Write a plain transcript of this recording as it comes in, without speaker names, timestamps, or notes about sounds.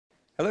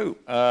Hello,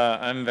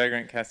 I'm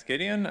Vagrant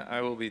Cascadian.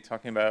 I will be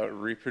talking about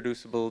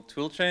reproducible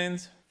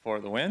toolchains for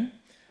the win.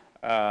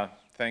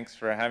 Thanks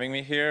for having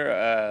me here.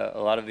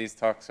 A lot of these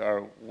talks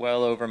are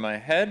well over my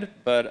head,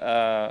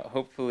 but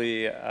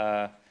hopefully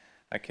I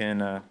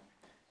can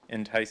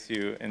entice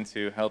you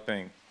into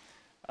helping.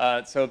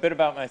 So a bit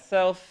about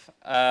myself.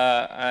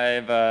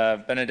 I've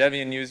been a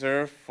Debian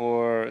user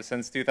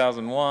since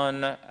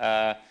 2001.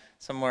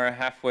 Somewhere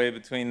halfway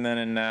between then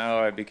and now,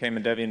 I became a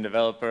Debian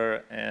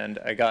developer, and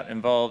I got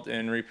involved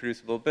in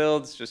reproducible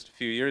builds just a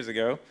few years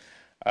ago,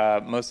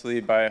 mostly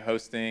by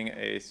hosting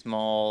a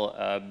small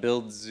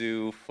build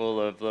zoo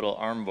full of little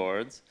ARM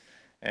boards,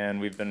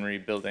 and we've been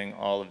rebuilding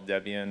all of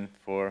Debian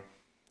for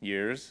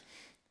years.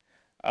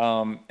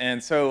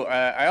 And so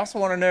I also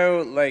want to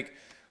know, like,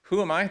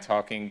 who am I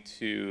talking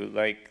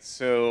to?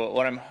 So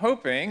what I'm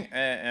hoping,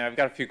 and I've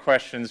got a few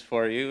questions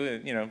for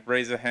you,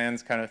 raise the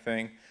hands kind of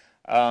thing.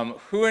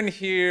 Who in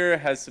here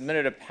has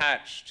submitted a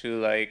patch to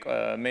like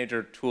a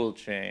major tool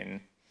chain?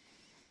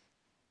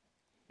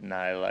 And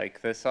I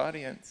like this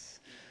audience.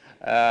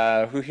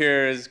 Who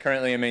here is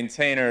currently a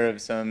maintainer of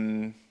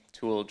some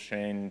tool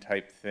chain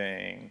type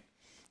thing?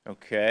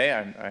 Okay,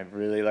 I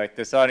really like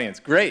this audience.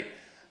 Great.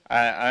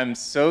 I'm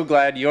so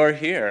glad you're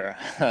here.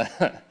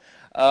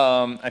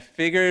 I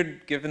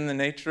figured, given the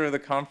nature of the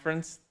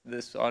conference,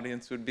 this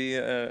audience would be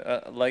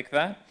like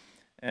that,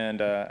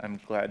 and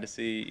I'm glad to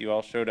see you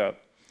all showed up.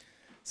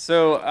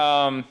 So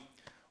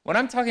when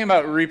I'm talking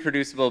about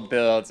reproducible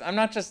builds, I'm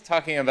not just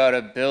talking about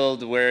a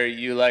build where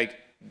you like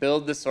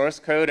build the source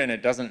code and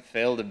it doesn't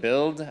fail to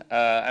build.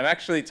 I'm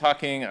actually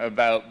talking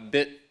about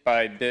bit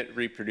by bit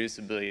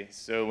reproducibly.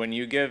 So when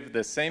you give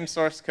the same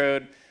source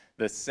code,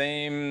 the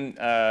same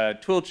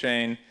tool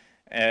chain,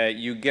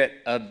 you get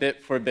a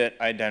bit for bit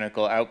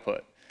identical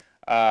output.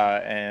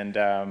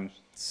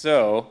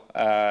 So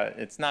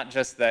it's not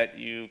just that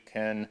you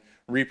can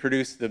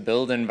reproduce the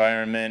build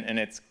environment and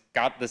it's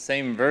got the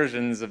same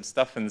versions of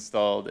stuff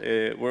installed.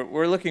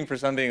 We're looking for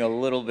something a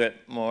little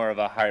bit more of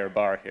a higher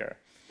bar here.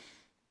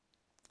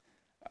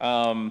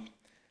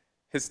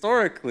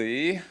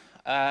 Historically,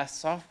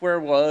 software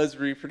was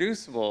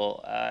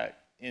reproducible.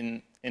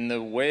 In the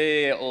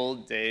way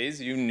old days,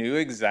 you knew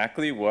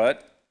exactly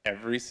what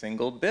every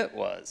single bit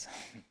was.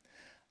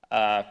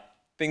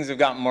 Things have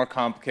gotten more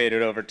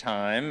complicated over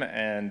time,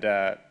 and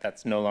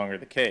that's no longer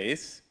the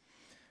case.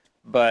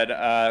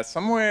 But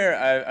somewhere,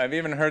 I've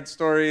even heard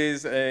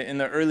stories in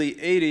the early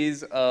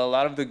 80s, a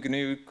lot of the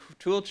GNU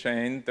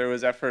toolchain, there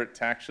was effort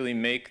to actually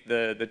make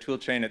the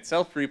toolchain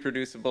itself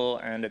reproducible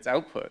and its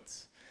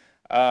outputs.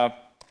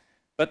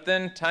 But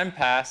then time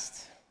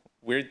passed,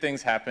 weird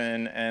things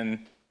happen,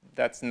 and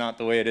that's not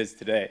the way it is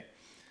today,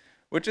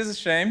 which is a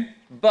shame,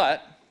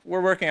 but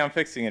we're working on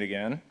fixing it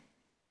again.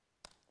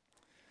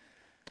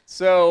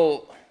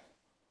 So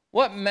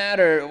what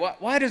matter?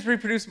 Why does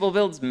reproducible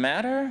builds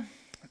matter?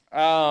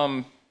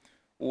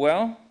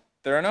 Well,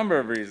 there are a number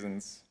of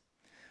reasons.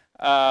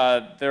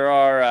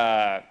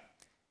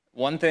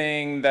 One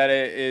thing that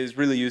it is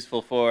really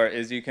useful for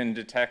is you can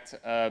detect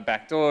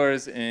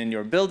backdoors in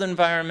your build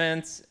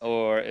environments,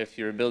 or if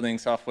you're building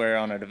software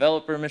on a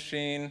developer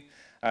machine,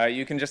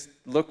 you can just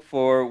look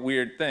for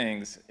weird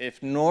things.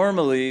 If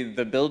normally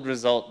the build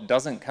result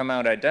doesn't come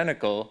out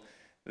identical,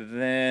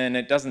 then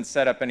it doesn't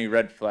set up any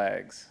red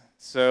flags.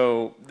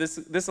 So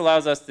this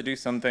allows us to do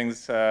some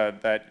things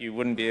that you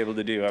wouldn't be able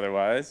to do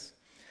otherwise.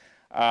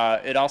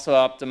 It also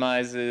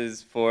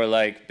optimizes for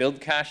like build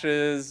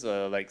caches,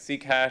 like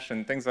Ccache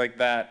and things like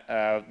that.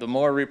 The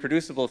more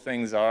reproducible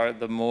things are,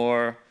 the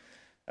more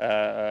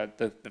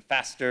the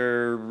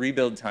faster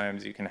rebuild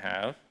times you can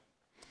have.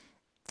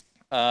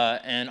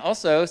 And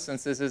also,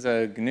 since this is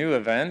a GNU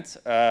event,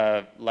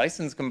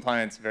 license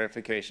compliance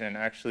verification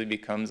actually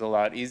becomes a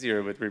lot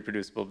easier with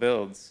reproducible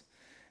builds.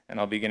 And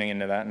I'll be getting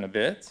into that in a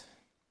bit.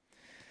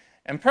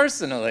 And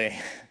personally,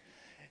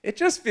 it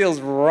just feels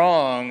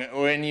wrong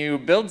when you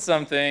build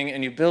something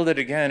and you build it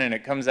again and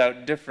it comes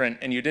out different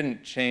and you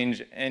didn't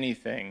change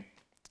anything.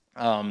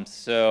 To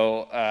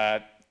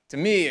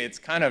me, it's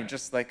kind of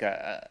just like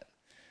a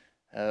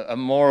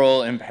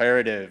moral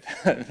imperative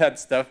that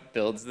stuff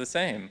builds the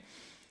same.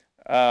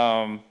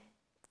 One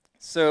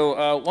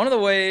of the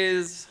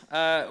ways,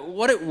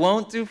 what it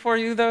won't do for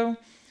you though,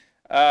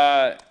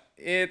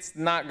 it's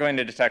not going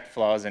to detect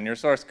flaws in your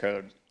source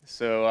code.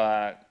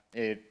 So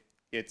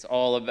it's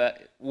all about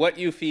what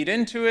you feed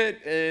into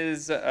it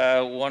is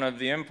one of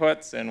the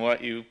inputs, and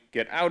what you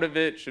get out of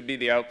it should be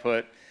the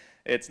output.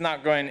 It's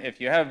not going,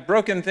 if you have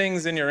broken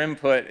things in your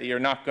input, you're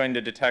not going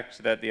to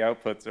detect that the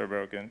outputs are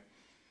broken.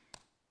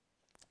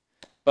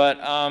 But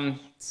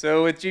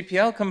so with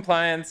GPL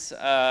compliance,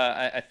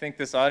 I think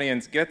this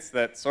audience gets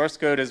that source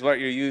code is what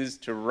you use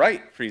to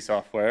write free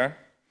software.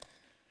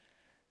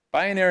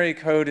 Binary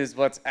code is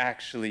what's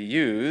actually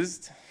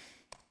used.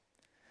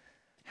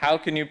 How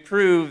can you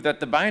prove that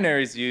the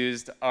binaries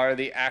used are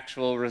the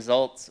actual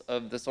results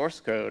of the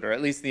source code, or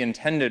at least the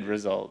intended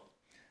result?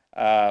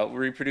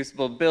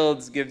 Reproducible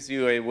builds gives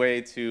you a way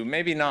to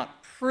maybe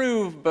not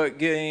prove, but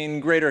gain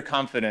greater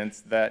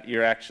confidence that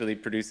you're actually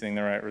producing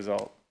the right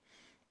result.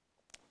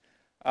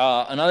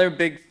 Another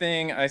big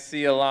thing I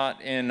see a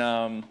lot in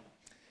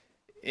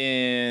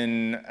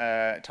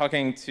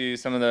talking to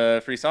some of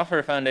the Free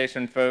Software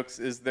Foundation folks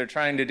is they're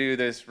trying to do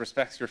this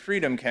Respect Your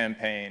Freedom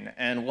campaign.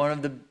 And one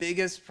of the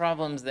biggest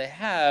problems they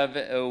have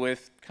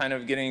with kind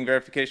of getting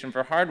verification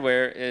for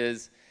hardware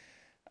is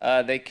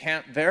they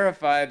can't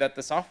verify that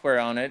the software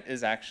on it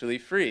is actually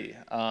free.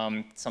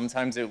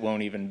 Sometimes it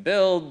won't even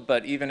build,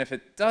 but even if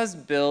it does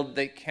build,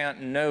 they can't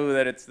know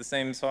that it's the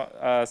same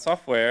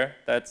software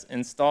that's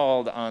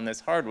installed on this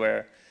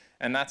hardware.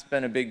 And that's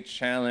been a big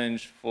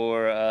challenge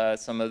for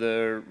some of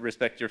the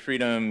Respect Your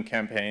Freedom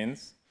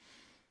campaigns.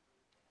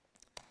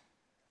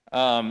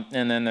 And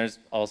then there's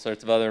all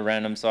sorts of other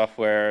random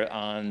software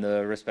on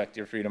the Respect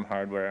Your Freedom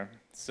hardware.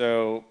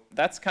 So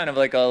that's kind of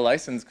like a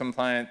license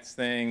compliance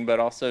thing, but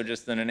also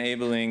just an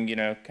enabling,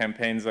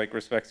 campaigns like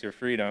Respect Your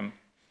Freedom.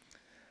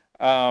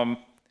 Well,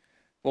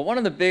 one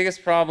of the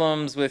biggest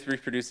problems with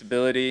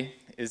reproducibility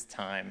is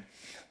time.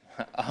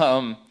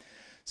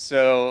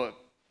 So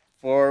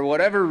for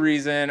whatever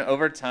reason,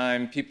 over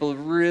time, people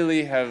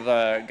really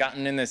have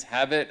gotten in this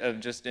habit of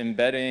just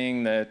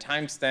embedding the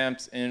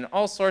timestamps in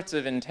all sorts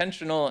of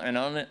intentional and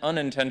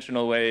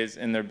unintentional ways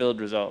in their build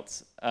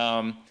results.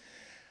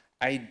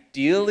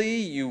 Ideally,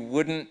 you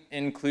wouldn't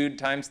include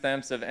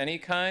timestamps of any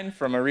kind.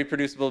 From a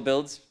reproducible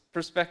builds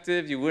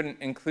perspective, you wouldn't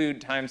include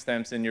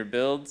timestamps in your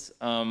builds.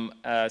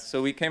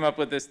 So we came up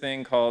with this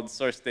thing called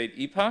source date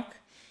epoch,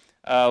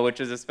 which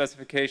is a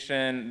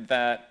specification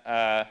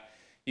that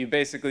you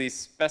basically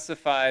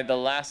specify the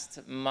last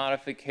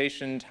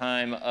modification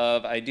time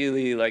of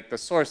ideally like the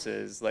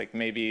sources, like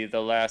maybe the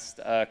last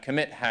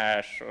commit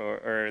hash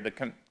or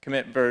the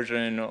commit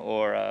version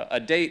or a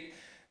date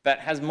that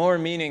has more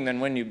meaning than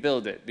when you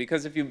build it.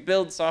 Because if you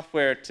build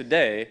software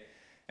today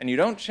and you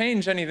don't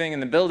change anything in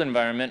the build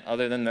environment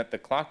other than that the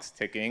clock's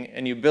ticking,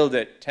 and you build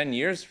it 10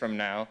 years from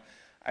now,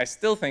 I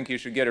still think you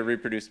should get a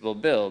reproducible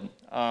build.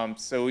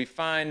 So we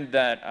find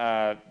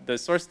that the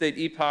source date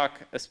epoch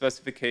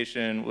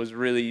specification was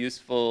really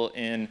useful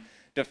in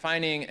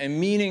defining a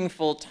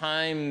meaningful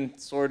time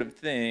sort of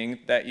thing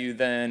that you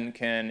then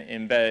can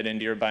embed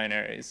into your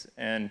binaries.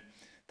 And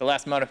the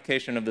last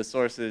modification of the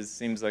sources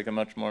seems like a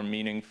much more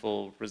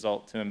meaningful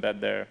result to embed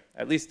there,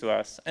 at least to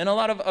us. And a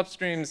lot of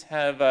upstreams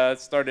have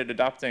started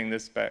adopting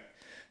this spec.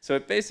 So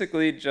it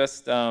basically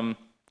just,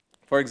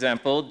 for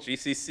example,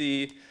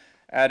 GCC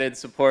added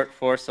support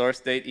for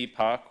source date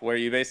epoch, where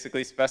you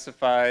basically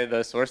specify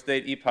the source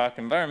date epoch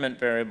environment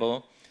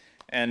variable,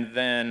 and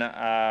then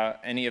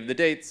any of the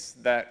dates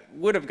that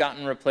would have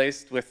gotten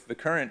replaced with the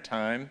current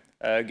time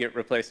get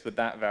replaced with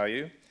that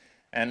value.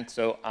 And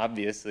so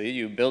obviously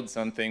you build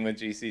something with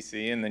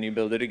GCC and then you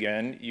build it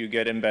again, you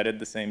get embedded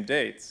the same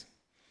dates.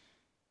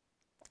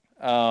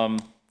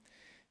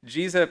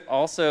 gzip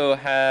also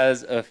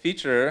has a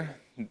feature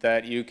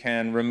that you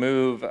can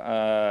remove,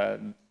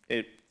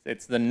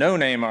 it's the no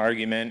name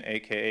argument,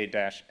 aka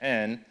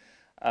 -n,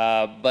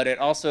 but it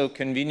also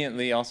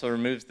conveniently also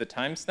removes the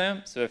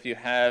timestamp. So if you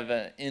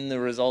have in the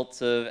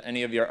results of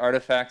any of your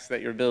artifacts that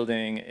you're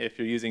building, if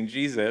you're using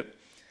gzip,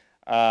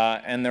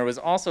 and there was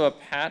also a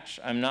patch,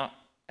 I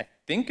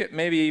think it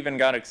maybe even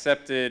got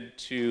accepted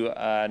to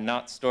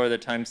not store the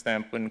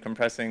timestamp when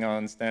compressing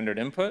on standard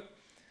input.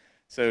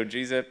 So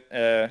gzip,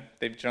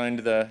 they've joined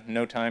the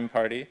no time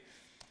party.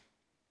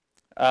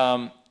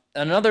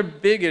 Another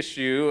big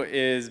issue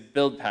is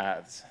build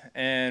paths.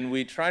 And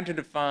we tried to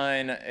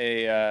define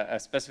a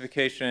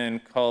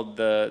specification called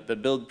the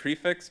build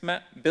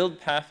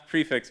path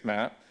prefix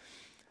map.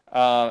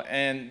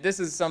 And this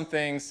is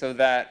something so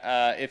that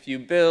if you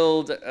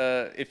build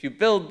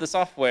the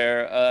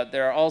software,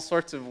 there are all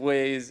sorts of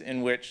ways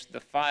in which the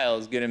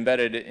files get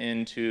embedded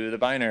into the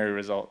binary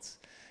results.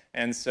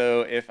 And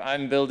so if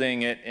I'm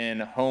building it in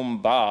home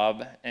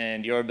Bob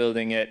and you're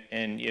building it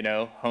in,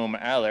 home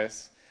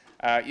Alice,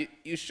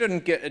 you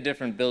shouldn't get a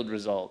different build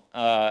result.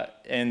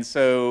 And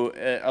so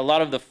a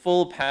lot of the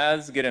full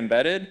paths get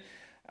embedded,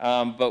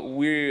 but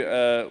we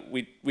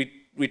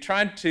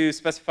tried to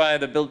specify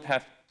the build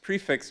path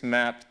prefix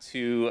map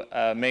to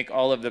make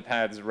all of the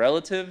paths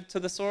relative to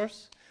the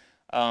source.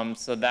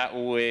 So that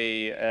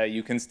way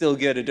you can still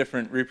get a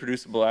different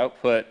reproducible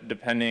output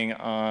depending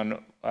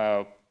on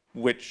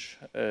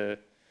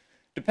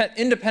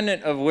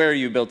independent of where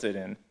you built it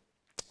in.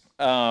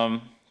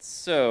 One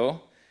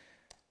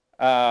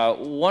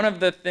of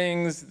the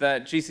things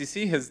that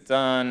GCC has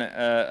done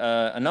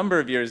a number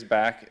of years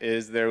back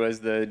is there was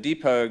the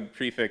debug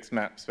prefix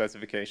map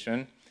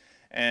specification.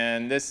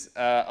 And this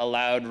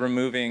allowed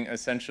removing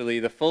essentially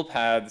the full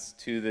paths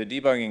to the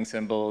debugging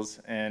symbols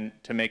and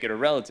to make it a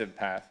relative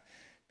path.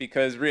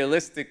 Because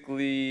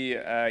realistically,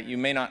 you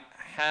may not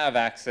have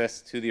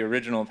access to the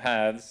original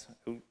paths.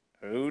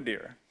 Oh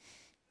dear.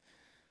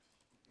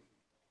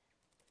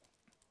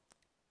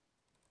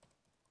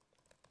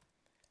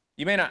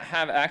 You may not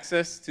have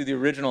access to the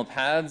original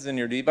paths in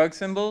your debug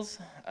symbols.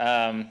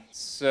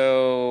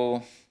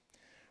 So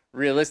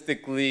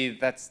realistically,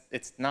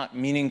 it's not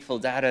meaningful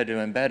data to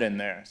embed in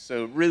there.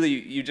 So really,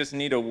 you just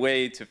need a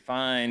way to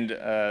find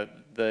the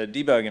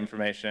debug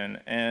information,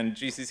 and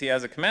GCC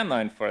has a command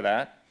line for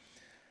that.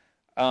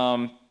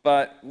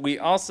 But we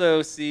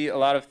also see a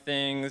lot of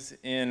things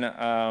in,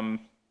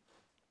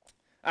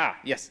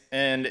 yes,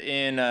 and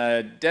in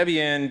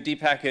Debian,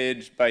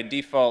 dpackage by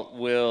default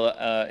will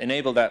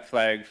enable that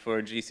flag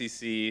for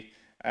GCC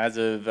as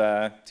of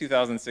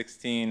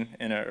 2016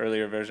 in an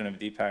earlier version of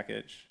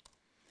dpackage.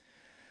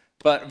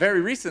 But very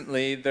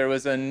recently, there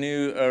was a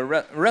new,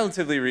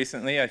 relatively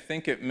recently, I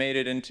think it made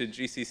it into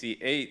GCC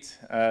 8,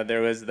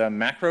 there was the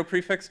macro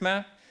prefix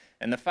map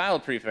and the file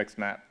prefix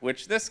map,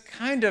 which this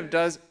kind of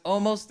does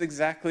almost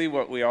exactly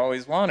what we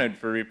always wanted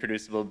for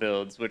reproducible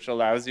builds, which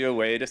allows you a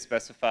way to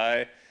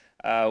specify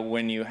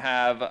when you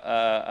have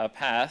a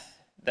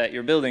path that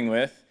you're building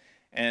with,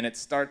 and it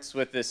starts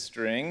with this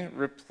string,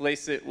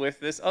 replace it with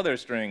this other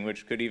string,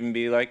 which could even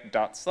be like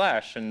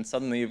 /, and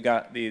suddenly you've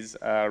got these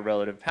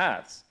relative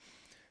paths,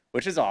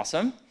 which is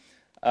awesome.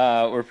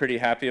 We're pretty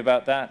happy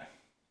about that.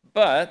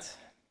 But,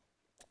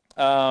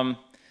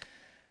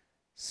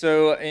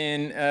 so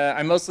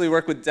I mostly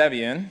work with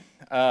Debian,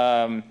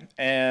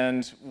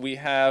 and we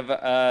have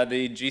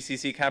the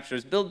GCC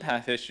captures build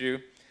path issue.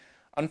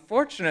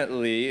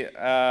 Unfortunately,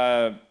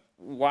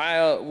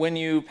 when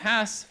you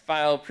pass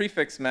file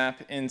prefix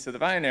map into the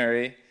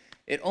binary,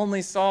 it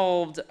only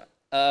solved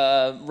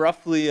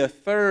roughly a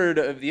third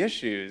of the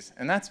issues,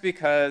 and that's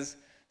because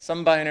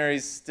some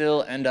binaries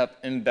still end up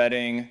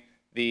embedding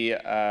they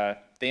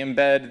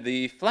embed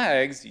the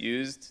flags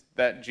used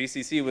that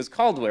GCC was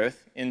called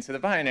with into the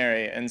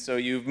binary, and so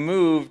you've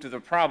moved the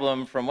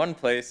problem from one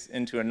place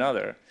into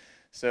another.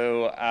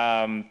 So,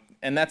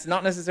 and that's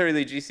not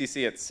necessarily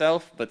GCC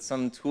itself, but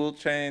some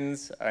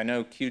toolchains, I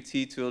know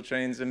Qt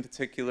toolchains in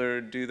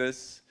particular do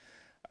this,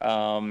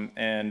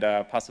 and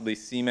possibly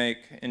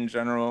CMake in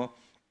general.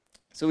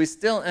 So we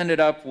still ended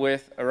up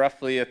with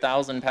roughly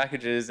 1,000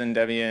 packages in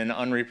Debian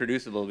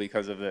unreproducible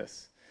because of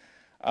this.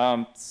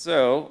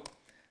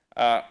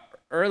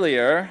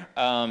 Earlier,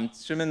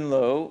 Shimin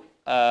Lo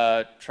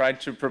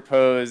tried to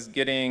propose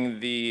getting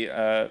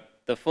the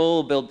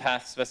full build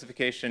path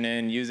specification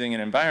in using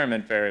an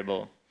environment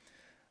variable.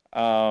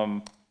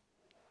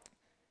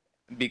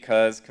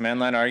 Because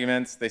command line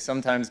arguments, they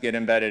sometimes get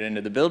embedded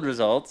into the build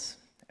results,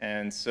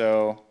 and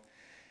so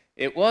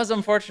it was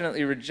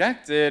unfortunately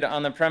rejected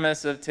on the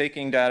premise of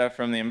taking data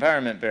from the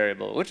environment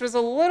variable, which was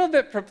a little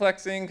bit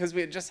perplexing because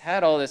we had just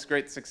had all this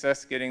great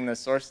success getting the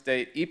source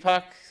state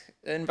epoch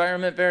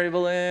environment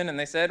variable in, and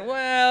they said,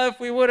 well, if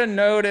we would have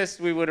noticed,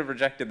 we would have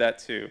rejected that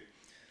too.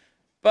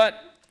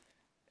 But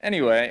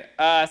anyway,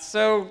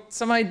 so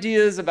some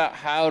ideas about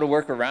how to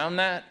work around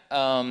that.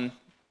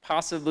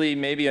 Possibly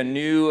maybe a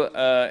new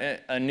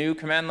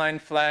command line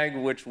flag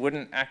which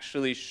wouldn't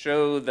actually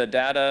show the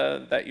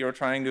data that you're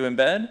trying to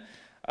embed.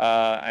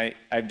 I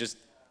just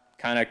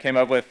kind of came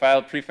up with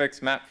file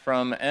prefix map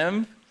from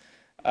env,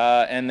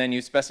 and then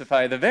you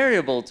specify the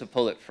variable to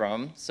pull it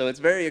from. So it's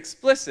very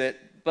explicit,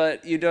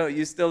 but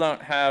you still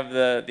don't have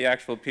the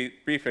actual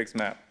prefix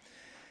map.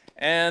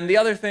 And the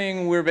other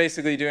thing we're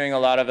basically doing a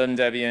lot of in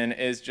Debian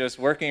is just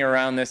working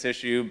around this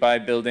issue by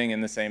building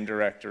in the same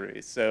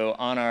directory. So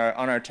on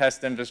our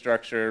test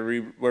infrastructure,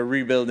 we're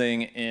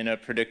rebuilding in a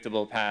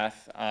predictable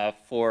path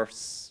for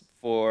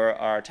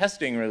our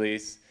testing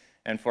release,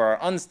 and for our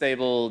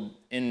unstable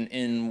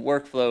in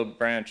workflow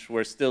branch,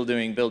 we're still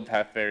doing build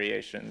path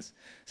variations.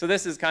 So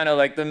this is kind of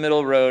like the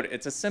middle road.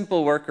 It's a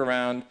simple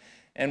workaround,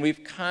 and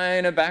we've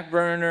kind of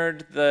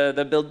backburnered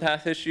the build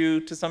path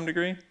issue to some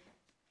degree.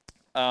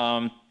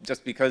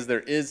 Just because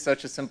there is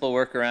such a simple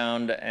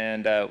workaround,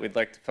 and we'd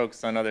like to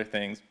focus on other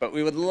things. But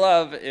we would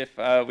love if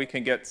we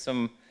can get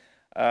some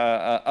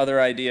other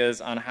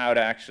ideas on how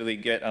to actually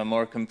get a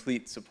more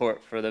complete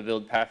support for the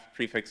build path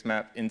prefix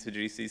map into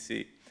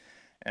GCC.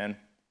 And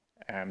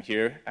I'm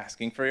here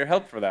asking for your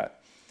help for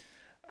that.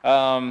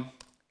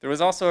 There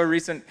was also a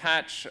recent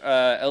patch,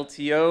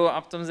 LTO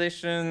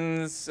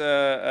optimizations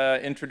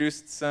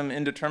introduced some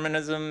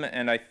indeterminism,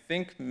 and I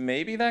think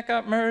maybe that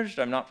got merged.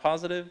 I'm not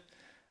positive.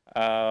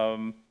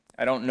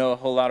 I don't know a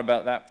whole lot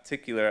about that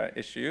particular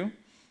issue.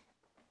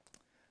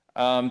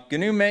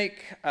 GNU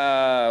make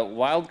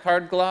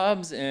wildcard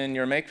globs in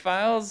your make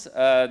files.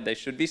 They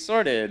should be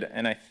sorted,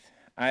 and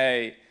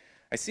I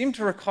seem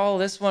to recall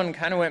this one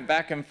kind of went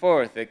back and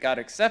forth. It got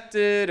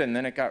accepted, and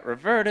then it got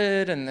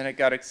reverted, and then it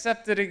got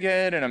accepted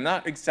again, and I'm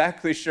not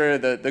exactly sure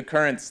the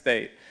current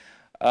state.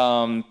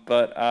 But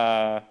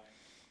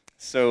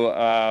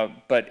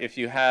if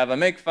you have a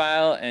make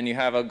file and you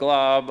have a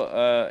glob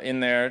in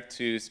there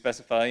to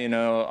specify,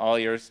 all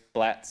your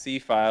splat-C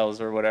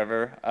files or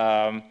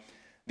whatever,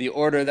 the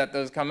order that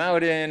those come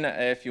out in,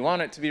 if you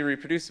want it to be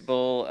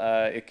reproducible,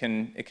 it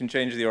can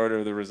change the order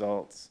of the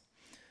results.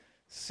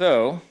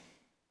 So,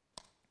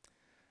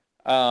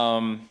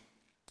 and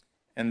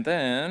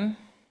then,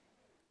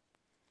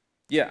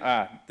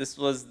 yeah, this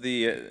was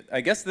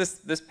I guess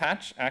this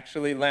patch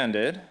actually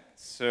landed.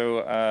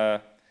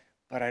 So,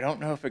 but I don't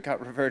know if it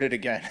got reverted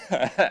again.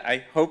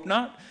 I hope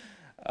not.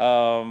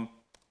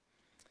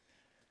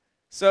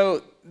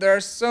 So there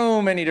are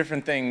so many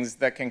different things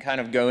that can kind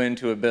of go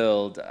into a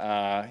build.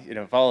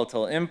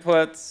 Volatile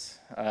inputs,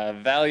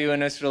 value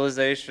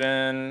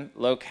initialization,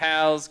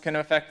 locales can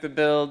affect the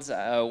builds.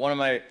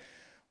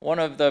 One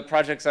of the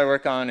projects I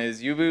work on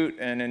is U-boot,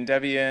 and in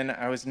Debian,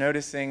 I was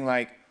noticing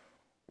like,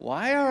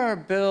 why are our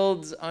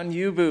builds on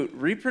U-boot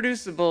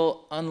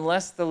reproducible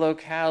unless the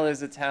locale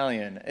is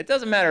Italian? It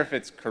doesn't matter if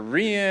it's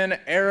Korean,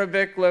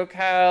 Arabic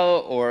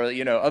locale, or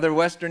other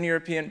Western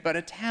European, but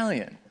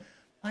Italian.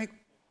 Like,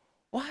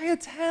 why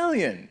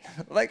Italian?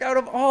 Like, out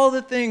of all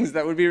the things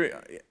that would be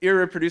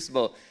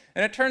irreproducible.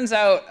 And it turns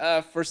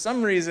out, for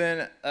some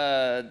reason,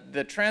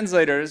 the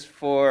translators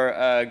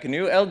for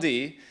GNU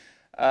LD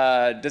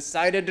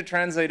decided to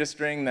translate a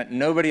string that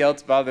nobody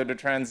else bothered to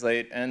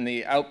translate, and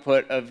the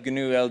output of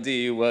GNU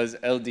LD was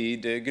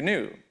LD de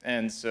GNU.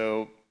 And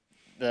so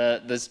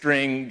the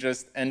string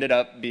just ended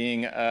up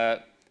being,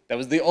 that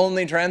was the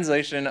only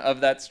translation of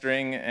that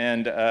string,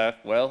 and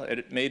well,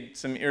 it made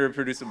some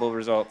irreproducible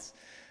results.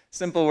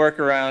 Simple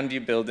workaround,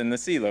 you build in the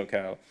C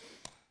locale.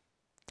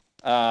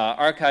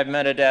 Archive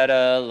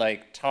metadata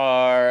like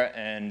tar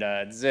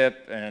and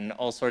zip and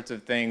all sorts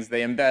of things.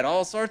 They embed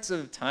all sorts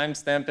of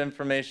timestamp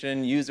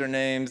information,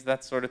 usernames,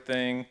 that sort of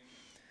thing.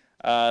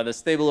 The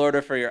stable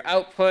order for your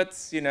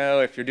outputs,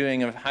 if you're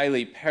doing a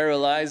highly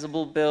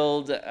parallelizable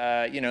build,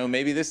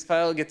 maybe this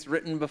file gets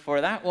written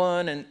before that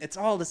one, and it's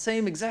all the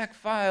same exact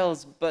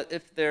files, but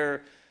if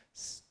they're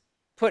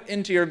put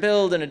into your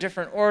build in a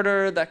different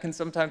order, that can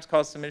sometimes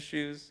cause some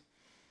issues.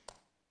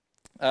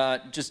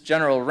 Just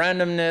general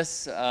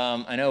randomness.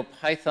 I know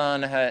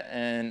Python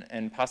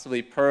and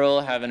possibly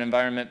Perl have an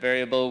environment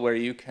variable where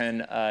you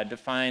can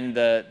define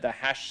the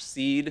hash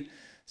seed.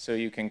 So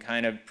you can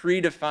kind of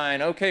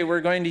predefine, okay,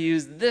 we're going to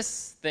use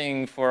this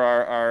thing for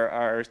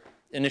our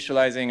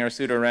initializing our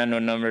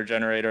pseudo-random number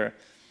generator.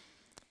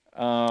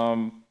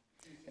 GCC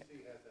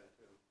has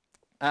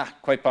that too.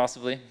 Quite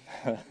possibly.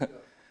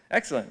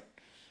 Excellent.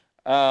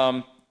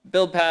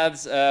 Build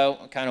paths,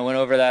 kind of went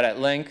over that at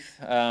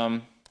length.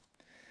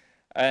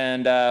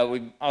 And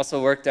we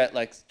also worked at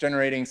like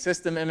generating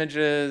system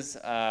images,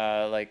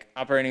 like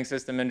operating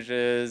system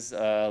images,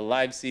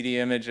 live CD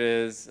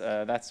images,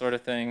 that sort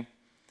of thing.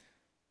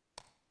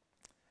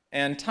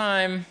 And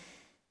time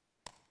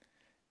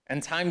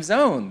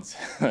zones.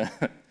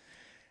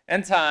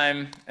 and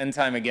time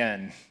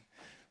again.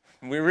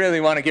 We really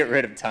want to get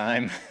rid of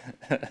time.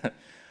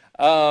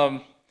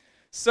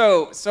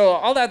 So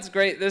all that's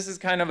great. This is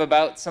kind of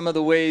about some of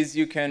the ways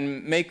you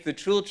can make the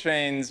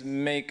toolchains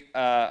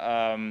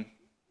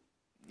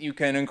you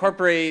can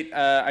incorporate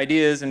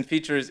ideas and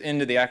features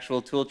into the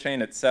actual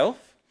toolchain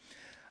itself.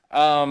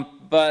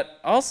 But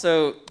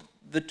also,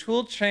 the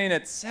toolchain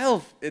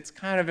itself, it's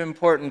kind of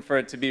important for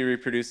it to be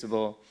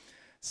reproducible.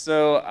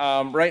 So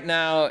right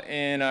now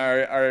in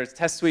our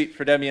test suite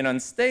for Debian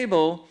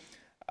Unstable,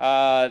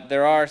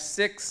 there are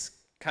 6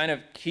 kind of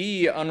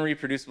key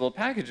unreproducible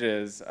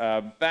packages: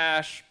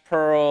 Bash,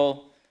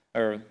 Perl,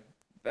 or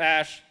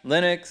Bash,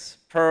 Linux,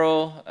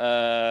 Perl,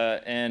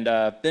 and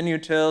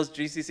binutils,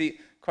 GCC.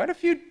 Quite a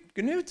few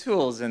GNU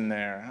tools in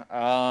there.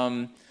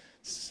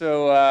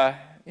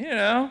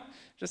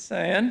 Just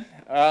saying.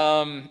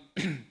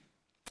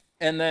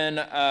 And then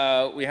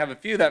we have a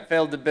few that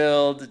failed to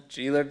build.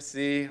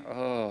 glibc,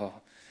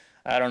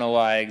 I don't know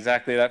why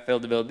exactly that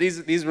failed to build.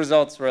 These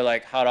results were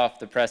like hot off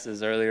the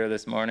presses earlier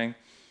this morning.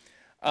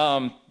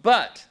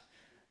 But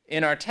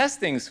in our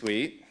testing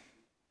suite,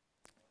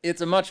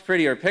 it's a much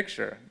prettier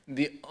picture.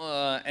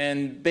 One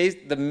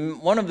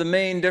of the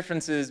main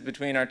differences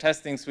between our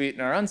testing suite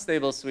and our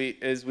unstable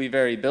suite is we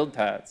vary build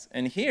paths.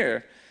 And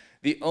here,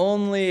 the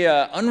only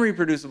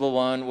unreproducible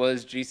one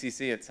was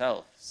GCC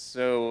itself.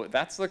 So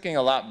that's looking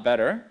a lot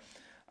better.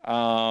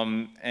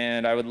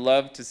 And I would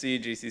love to see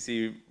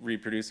GCC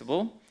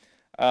reproducible.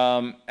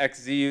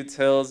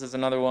 xzutils is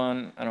another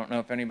one. I don't know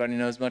if anybody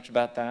knows much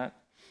about that.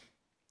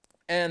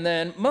 And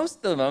then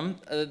most of them,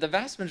 the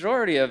vast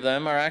majority of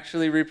them, are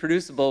actually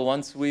reproducible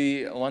once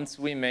we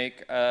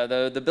make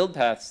the build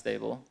path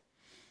stable.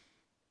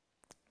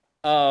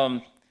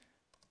 In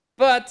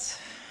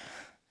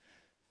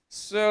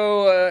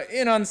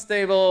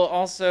unstable,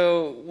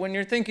 also, when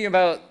you're thinking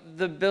about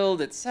the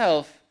build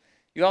itself,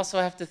 you also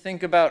have to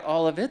think about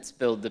all of its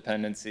build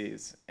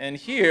dependencies. And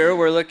here,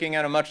 we're looking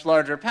at a much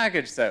larger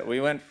package set.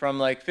 We went from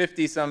like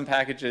 50-some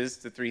packages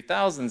to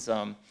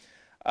 3,000-some.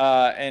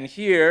 And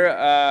here,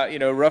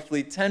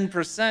 roughly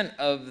 10%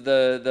 of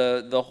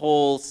the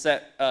whole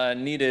set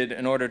needed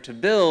in order to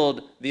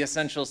build the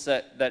essential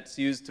set that's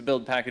used to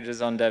build packages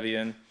on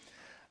Debian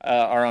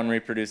are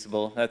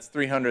unreproducible. That's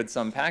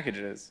 300-some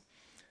packages.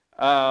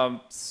 And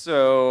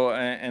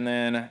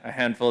then a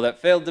handful that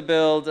failed to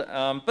build,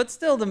 but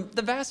still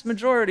the vast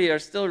majority are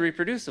still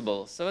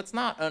reproducible. So it's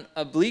not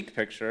a bleak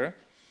picture.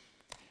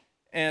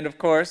 And of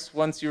course,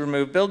 once you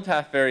remove build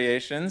path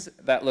variations,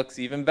 that looks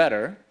even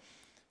better.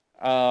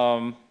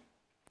 So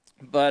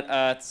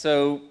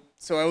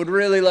I would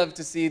really love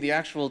to see the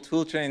actual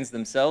toolchains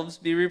themselves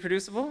be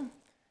reproducible.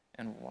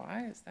 And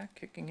why is that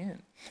kicking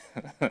in?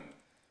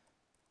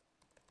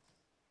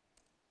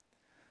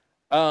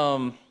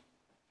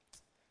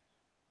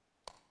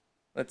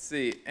 Let's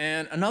see,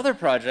 and another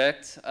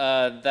project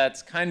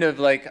that's kind of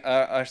like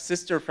our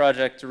sister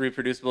project to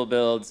reproducible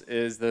builds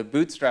is the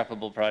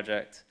Bootstrappable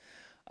project.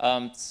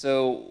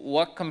 So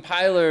what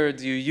compiler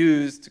do you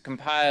use to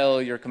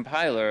compile your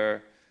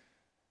compiler?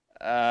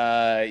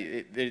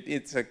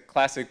 It's a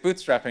classic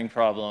bootstrapping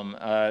problem.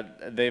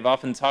 They've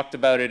often talked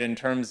about it in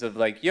terms of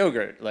like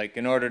yogurt. Like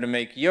in order to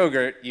make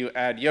yogurt, you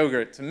add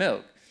yogurt to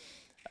milk.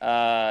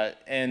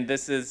 And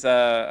this is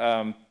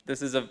a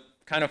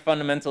kind of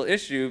fundamental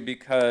issue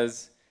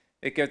because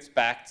it gets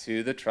back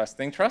to the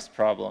trusting trust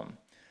problem.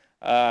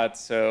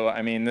 So,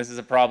 I mean, this is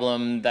a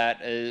problem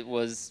that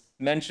was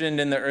mentioned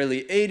in the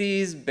early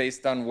 80s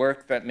based on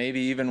work that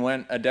maybe even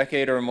went a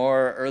decade or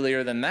more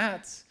earlier than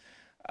that.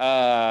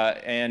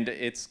 And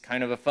it's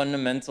kind of a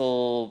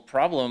fundamental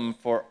problem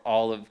for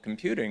all of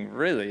computing,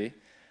 really.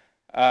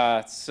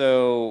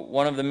 So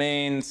one of the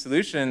main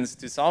solutions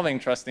to solving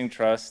trusting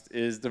trust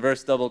is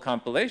diverse double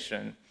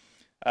compilation.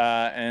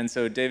 And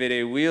so David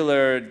A.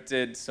 Wheeler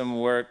did some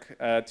work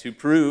to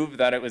prove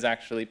that it was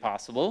actually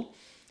possible.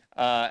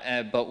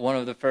 But one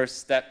of the first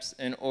steps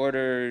in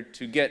order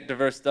to get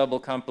diverse double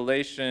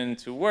compilation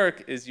to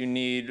work is you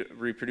need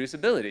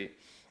reproducibility.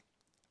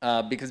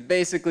 Because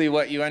basically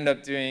what you end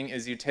up doing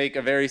is you take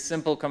a very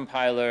simple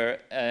compiler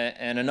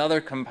and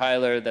another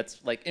compiler that's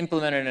like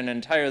implemented in an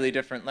entirely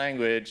different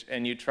language,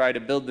 and you try to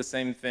build the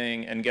same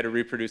thing and get a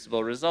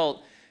reproducible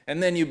result.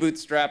 And then you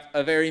bootstrap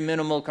a very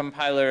minimal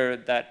compiler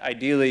that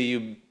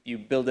ideally you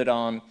build it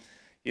on,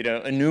 you know,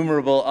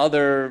 innumerable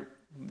other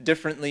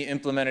differently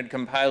implemented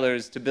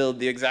compilers to build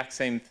the exact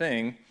same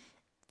thing.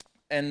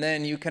 And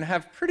then you can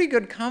have pretty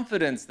good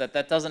confidence that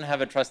that doesn't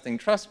have a trusting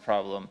trust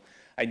problem.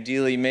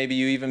 Ideally, maybe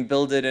you even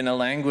build it in a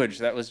language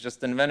that was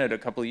just invented a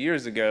couple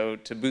years ago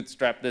to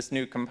bootstrap this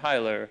new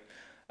compiler.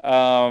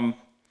 And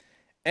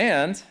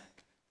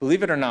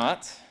believe it or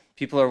not,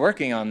 people are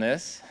working on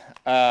this.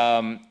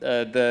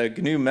 The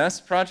GNU Mess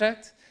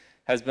project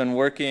has been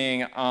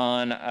working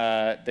on,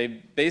 they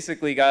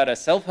basically got a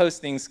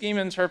self-hosting scheme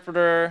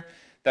interpreter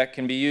that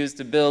can be used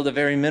to build a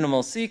very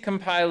minimal C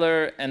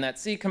compiler, and that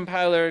C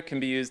compiler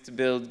can be used to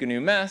build GNU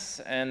Mess,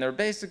 and they're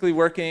basically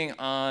working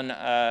on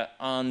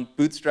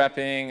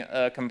bootstrapping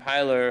a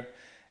compiler,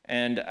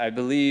 and I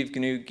believe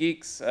GNU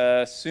Geeks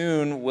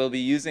soon will be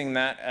using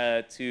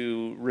that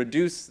to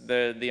reduce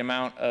the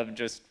amount of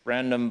just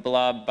random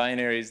blob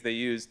binaries they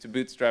use to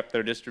bootstrap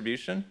their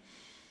distribution.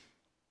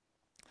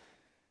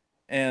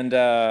 And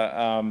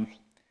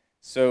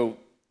so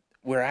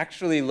we're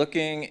actually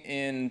looking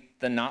in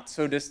the not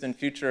so distant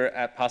future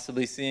at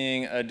possibly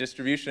seeing a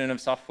distribution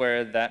of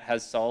software that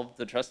has solved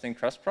the trusting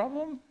trust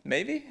problem,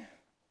 maybe?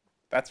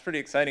 That's pretty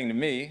exciting to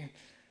me.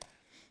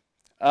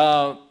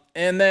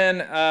 And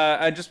then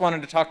I just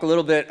wanted to talk a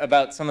little bit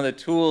about some of the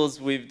tools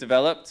we've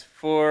developed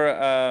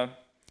for,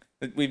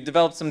 we've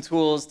developed some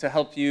tools to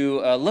help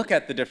you look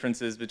at the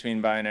differences between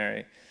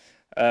binary.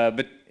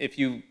 But if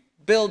you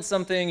build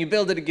something, you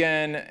build it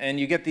again, and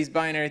you get these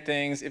binary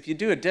things. If you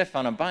do a diff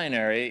on a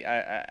binary,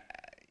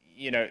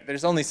 you know,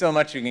 there's only so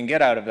much you can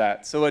get out of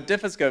that. So what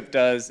diffoscope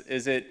does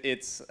is it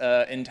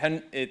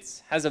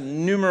has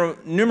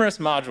numerous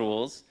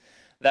modules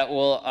that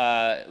will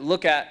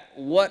look at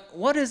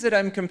what is it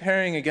I'm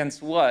comparing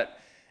against what,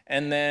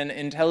 and then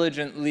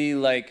intelligently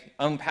like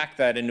unpack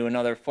that into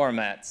another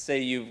format.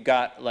 Say you've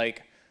got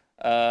like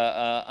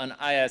an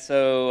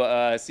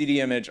ISO CD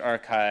image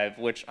archive,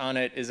 which on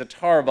it is a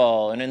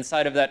tarball, and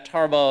inside of that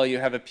tarball you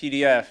have a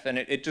PDF, and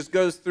it just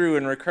goes through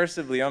and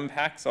recursively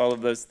unpacks all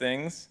of those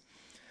things.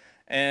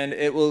 And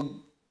it will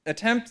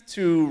attempt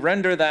to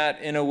render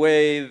that in a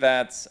way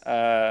that's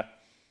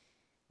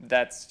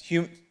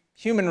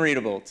human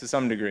readable to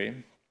some degree.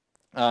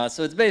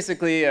 So it's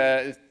basically,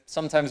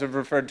 sometimes we've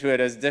referred to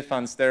it as diff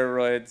on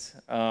steroids.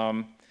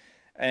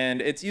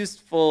 And it's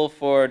useful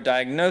for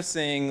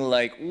diagnosing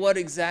like what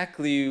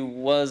exactly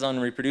was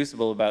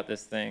unreproducible about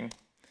this thing,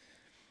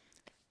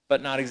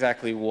 but not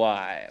exactly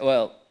why.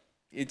 Well,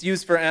 it's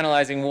used for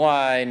analyzing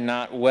why,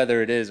 not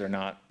whether it is or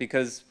not,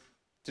 because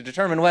to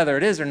determine whether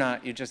it is or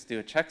not, you just do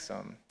a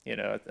checksum, you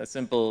know, a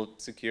simple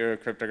secure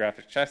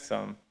cryptographic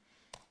checksum.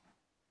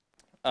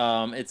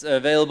 It's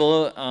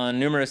available on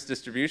numerous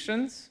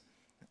distributions,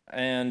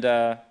 and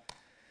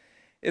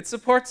it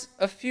supports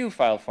a few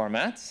file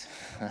formats.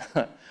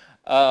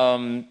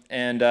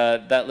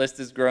 That list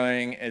is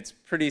growing. It's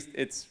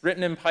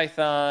written in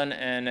Python,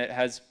 and it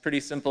has pretty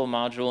simple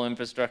module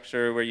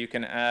infrastructure where you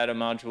can add a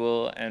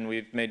module, and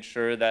we've made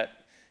sure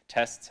that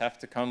tests have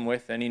to come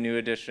with any new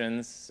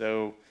additions.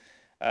 So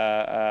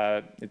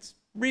it's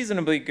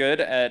reasonably good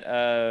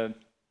at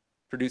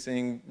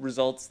producing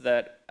results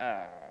that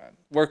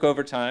work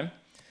over time.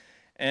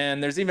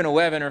 And there's even a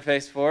web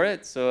interface for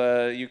it,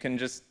 so you can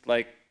just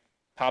like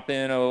pop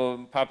in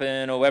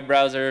a web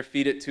browser,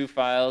 feed it 2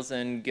 files,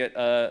 and get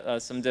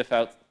some diff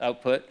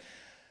output.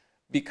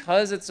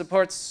 because it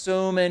supports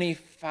so many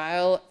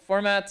file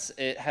formats,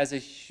 it has a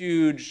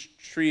huge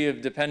tree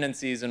of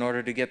dependencies in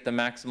order to get the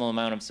maximal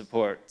amount of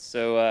support.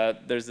 So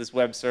there's this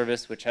web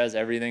service which has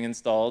everything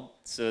installed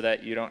so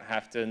that you don't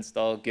have to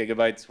install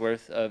gigabytes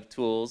worth of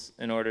tools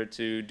in order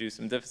to do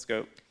some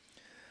diffscope.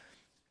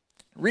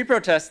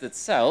 Reprotest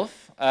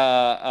itself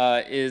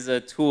is a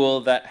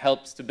tool that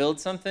helps to build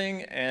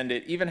something, and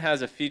it even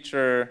has a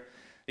feature.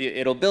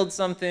 It'll build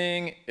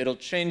something, it'll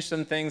change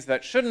some things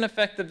that shouldn't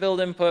affect the build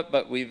input,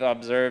 but we've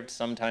observed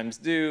sometimes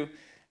do,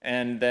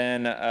 and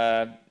then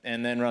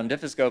run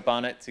diffscope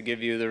on it to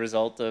give you the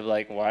result of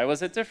like, why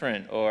was it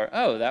different? Or,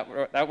 oh,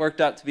 that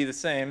worked out to be the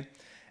same.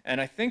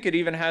 And I think it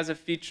even has a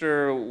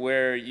feature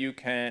where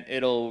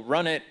it'll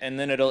run it and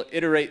then it'll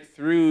iterate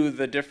through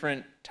the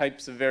different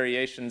types of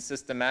variations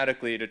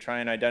systematically to try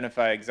and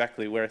identify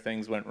exactly where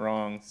things went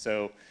wrong.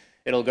 So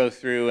it'll go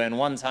through, and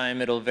one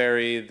time it'll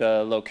vary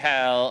the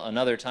locale,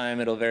 another time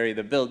it'll vary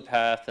the build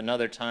path,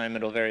 another time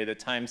it'll vary the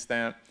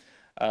timestamp,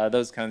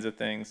 those kinds of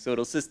things. So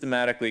it'll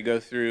systematically go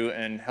through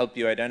and help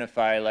you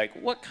identify like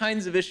what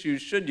kinds of issues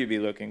should you be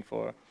looking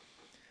for.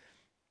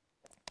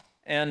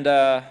 And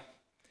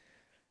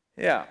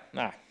yeah,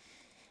 there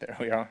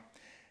we are.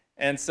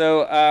 And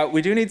so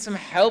we do need some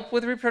help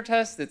with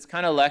reprotest. It's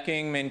kind of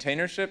lacking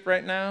maintainership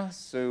right now.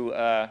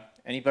 So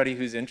anybody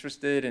who's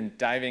interested in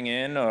diving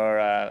in, or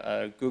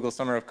a Google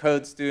Summer of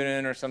Code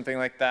student or something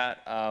like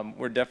that,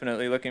 we're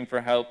definitely looking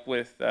for help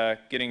with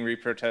getting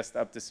reprotest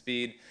up to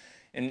speed.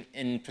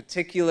 In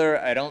particular,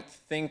 I don't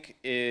think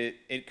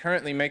it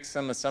currently makes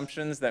some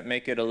assumptions that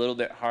make it a little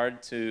bit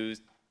hard to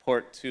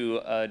port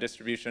to a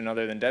distribution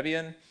other than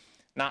Debian.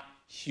 Not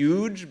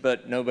huge,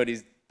 but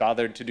nobody's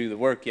bothered to do the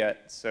work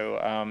yet. So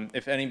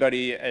if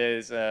anybody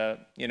is a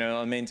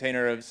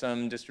maintainer of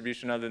some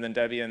distribution other than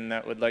Debian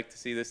that would like to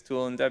see this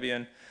tool in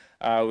Debian,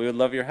 we would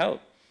love your help.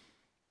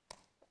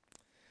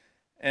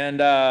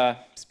 And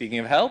speaking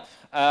of help,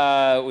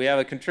 we have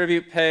a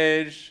contribute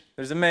page.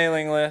 There's a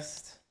mailing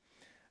list,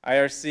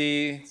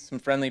 IRC, some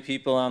friendly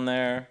people on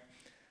there.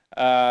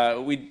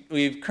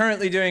 We're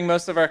currently doing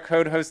most of our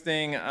code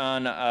hosting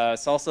on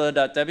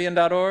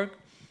salsa.debian.org.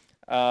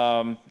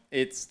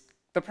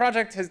 The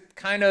project has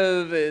kind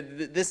of,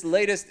 this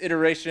latest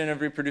iteration of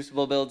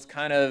reproducible builds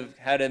kind of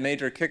had a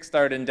major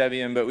kickstart in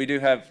Debian, but we do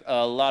have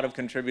a lot of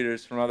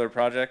contributors from other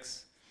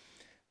projects.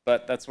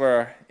 But that's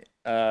where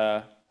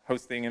our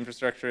hosting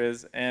infrastructure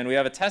is. And we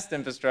have a test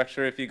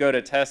infrastructure. If you go to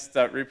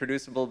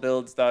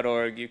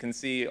test.reproduciblebuilds.org, you can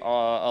see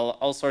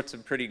all sorts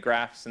of pretty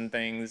graphs and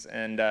things.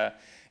 And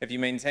if you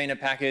maintain a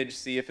package,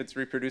 see if it's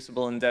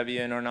reproducible in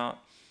Debian or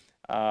not.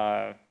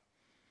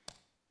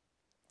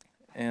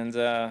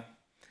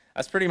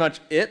 That's pretty much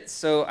it.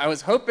 So I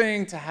was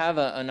hoping to have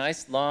a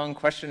nice long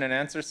question and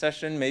answer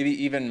session, maybe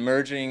even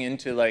merging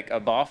into like a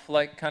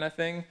BOF-like kind of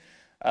thing.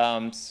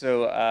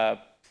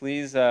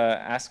 Please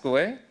ask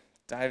away,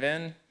 dive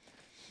in.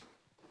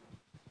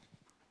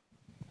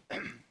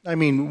 I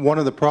mean, one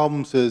of the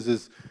problems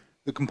is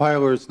the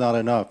compiler is not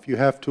enough. You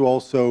have to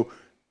also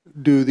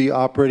do the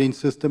operating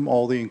system,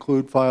 all the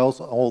include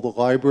files, all the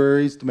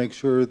libraries to make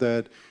sure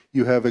that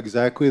you have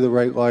exactly the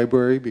right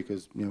library,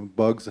 because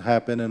bugs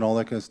happen and all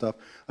that kind of stuff.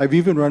 I've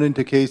even run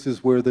into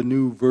cases where the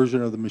new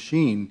version of the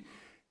machine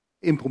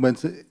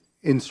implements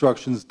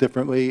instructions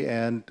differently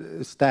and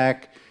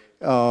stack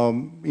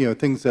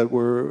things that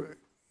were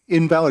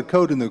invalid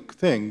code in the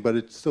thing, but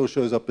it still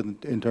shows up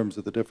in terms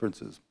of the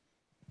differences.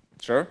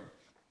 Sure.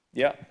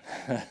 Yeah.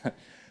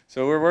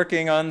 So we're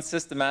working on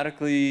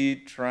systematically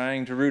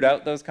trying to root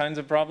out those kinds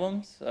of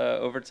problems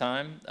over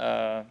time.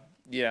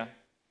 Yeah.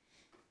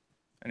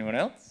 Anyone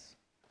else?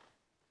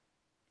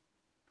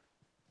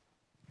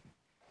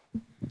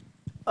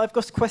 I've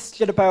got a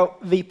question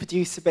about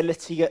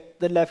reproducibility at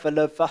the level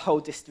of a whole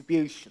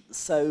distribution.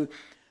 So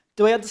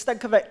do I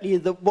understand correctly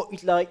that what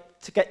you'd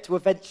like to get to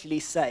eventually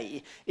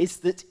say is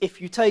that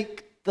if you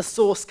take the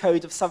source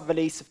code of some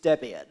release of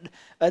Debian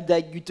and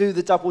then you do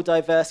the double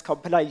diverse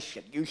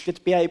compilation, you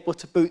should be able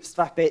to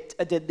bootstrap it,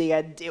 and in the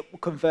end it will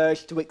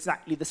converge to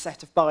exactly the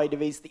set of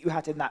binaries that you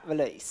had in that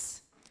release?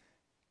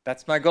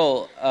 That's my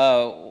goal.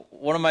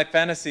 One of my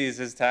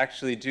fantasies is to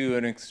actually do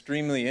an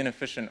extremely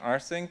inefficient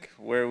rsync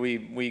where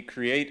we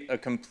create a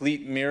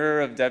complete mirror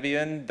of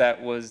Debian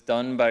that was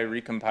done by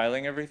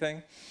recompiling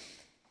everything.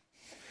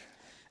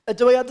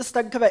 Do I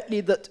understand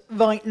correctly that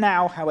right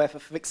now, however,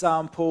 for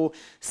example,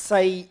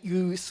 say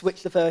you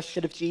switch the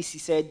version of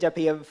GCC and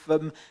Debian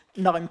from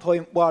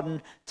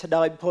 9.1 to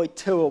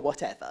 9.2 or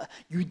whatever,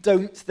 you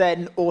don't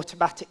then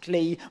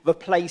automatically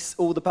replace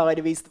all the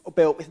binaries that were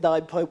built with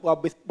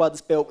 9.1 with ones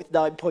built with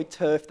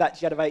 9.2 if that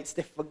generates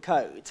different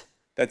code?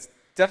 That's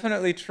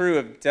definitely true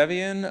of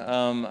Debian.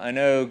 I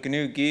know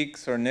GNU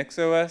Geeks or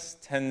NixOS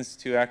tends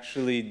to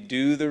actually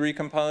do the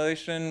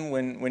recompilation.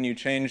 When you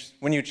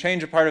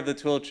change a part of the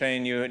tool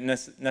chain, you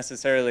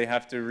necessarily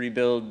have to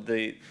rebuild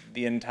the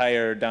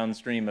entire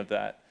downstream of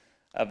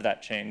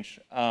that change.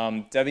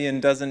 Debian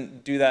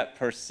doesn't do that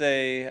per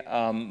se.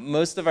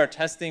 Most of our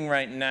testing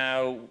right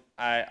now,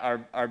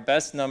 our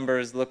best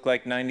numbers look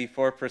like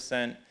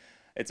 94%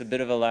 It's a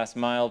bit of a last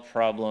mile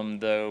problem,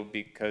 though,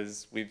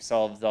 because we've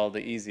solved all the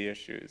easy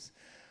issues.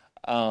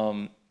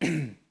 Oh,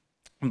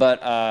 what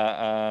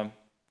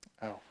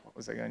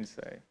was I going to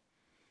say?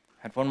 I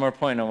had one more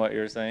point on what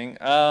you were saying.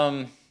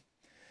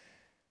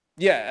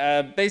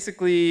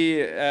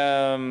 Basically,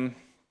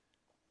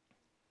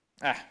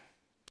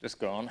 just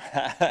go on.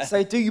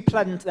 So do you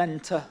plan then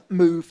to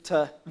move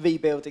to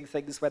rebuilding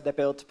things when their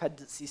build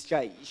dependencies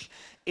change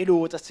in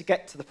order to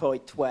get to the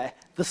point where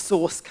the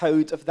source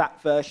code of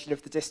that version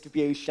of the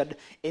distribution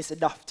is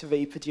enough to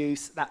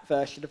reproduce that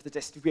version of the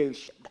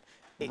distribution,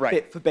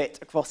 bit for bit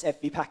across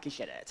every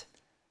package in it?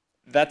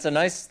 That's a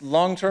nice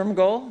long-term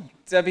goal.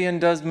 Debian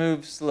does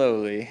move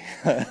slowly.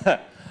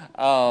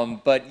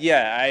 But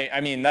yeah, I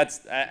mean,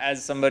 that's,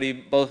 as somebody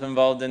both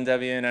involved in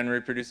Debian and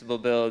reproducible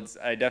builds,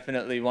 I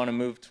definitely want to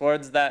move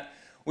towards that.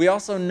 We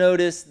also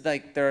noticed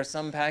like there are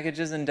some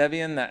packages in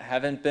Debian that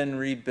haven't been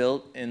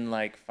rebuilt in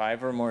like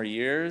 5 or more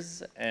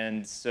years,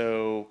 and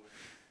so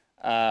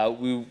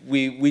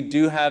we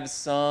do have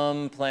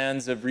some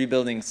plans of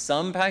rebuilding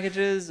some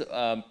packages,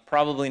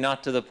 probably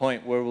not to the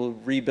point where we'll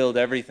rebuild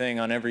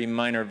everything on every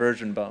minor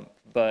version bump,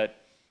 but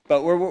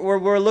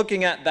we're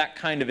looking at that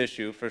kind of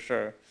issue for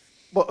sure.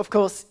 Well, of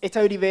course, it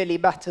only really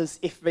matters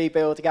if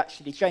rebuilding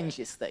actually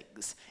changes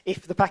things.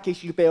 If the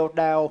package you build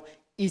now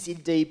is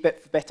indeed bit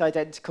for bit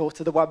identical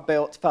to the one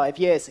built 5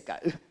 years ago,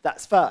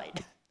 that's fine.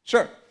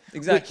 Sure,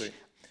 exactly.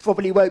 Which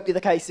probably won't be the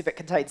case if it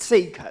contains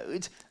C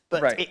code,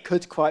 but right. It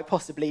could quite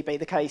possibly be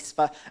the case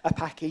for a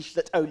package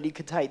that only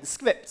contains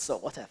scripts or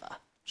whatever.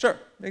 Sure,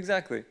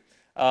 exactly.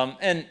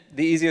 And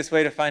the easiest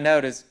way to find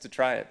out is to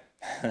try it.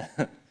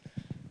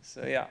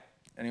 So yeah,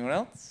 anyone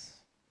else?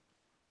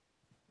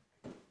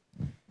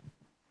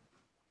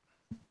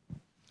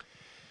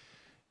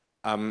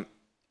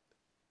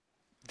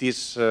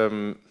 This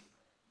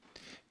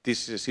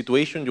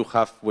situation you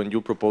have when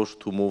you propose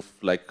to move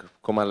like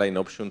command line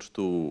options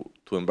to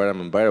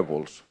environment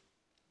variables,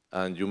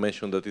 and you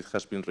mentioned that it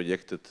has been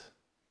rejected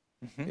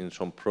in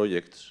some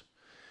projects.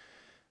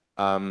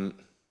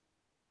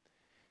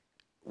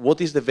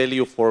 What is the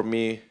value for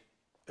me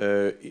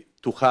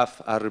to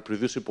have a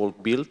reproducible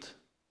build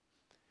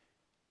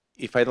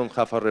if I don't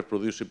have a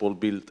reproducible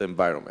build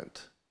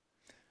environment?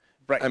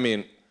 Right. I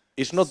mean,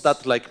 it's not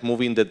that like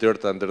moving the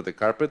dirt under the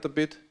carpet a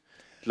bit,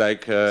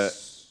 like.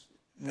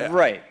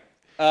 Right.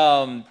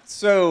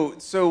 So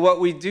what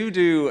we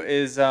do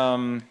is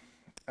let's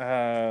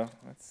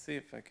see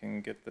if I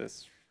can get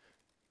this.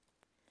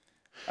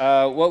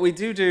 What we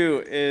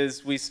do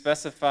is we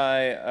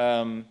specify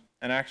an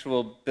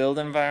actual build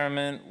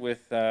environment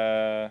with.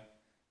 Let's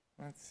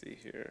see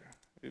here.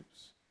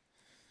 Oops.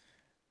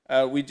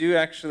 We do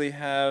actually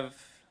have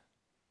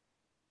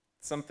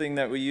something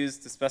that we use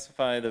to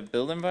specify the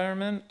build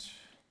environment.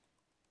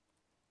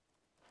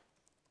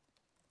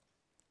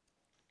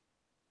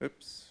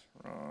 Oops,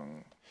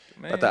 wrong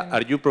domain. But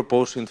are you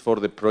proposing for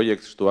the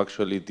projects to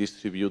actually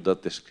distribute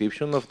that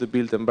description of the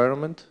build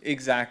environment?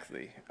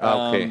 Exactly.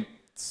 Okay.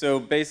 So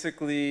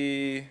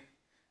basically,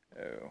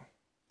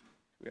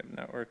 we have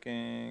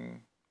networking.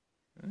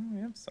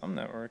 We have some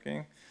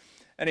networking.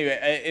 Anyway,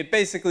 it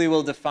basically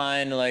will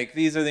define like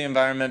these are the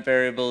environment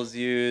variables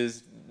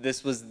used.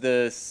 This was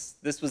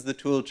the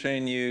tool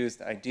chain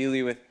used,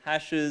 ideally with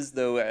hashes,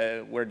 though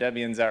where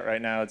Debian's at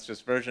right now, it's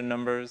just version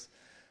numbers.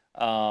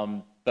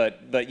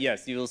 But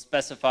yes, you will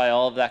specify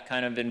all of that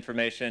kind of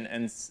information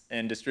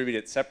and distribute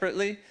it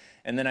separately.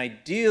 And then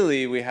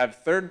ideally, we have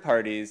third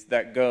parties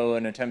that go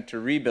and attempt to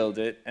rebuild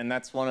it. And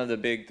that's one of the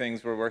big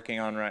things we're working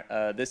on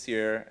this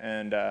year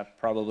and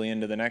probably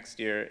into the next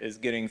year is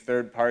getting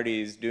third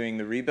parties doing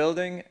the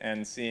rebuilding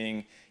and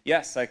seeing,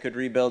 yes, I could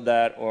rebuild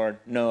that, or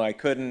no, I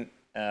couldn't,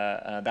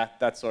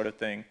 that sort of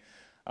thing.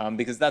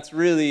 Because that's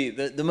really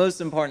the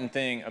most important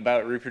thing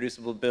about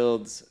reproducible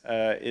builds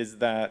is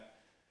that,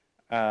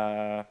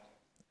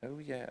 oh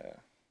yeah.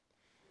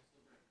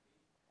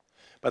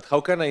 But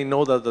how can I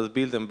know that the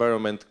build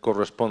environment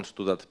corresponds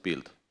to that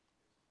build?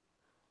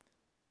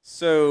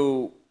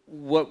 So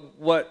what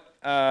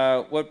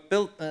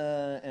built,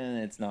 and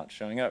it's not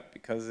showing up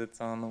because it's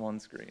on the one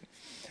screen.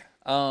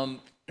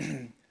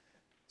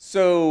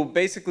 So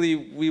basically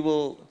we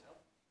will,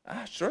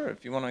 sure,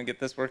 if you want to get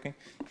this working.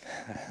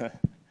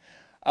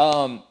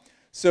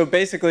 So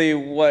basically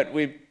what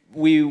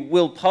we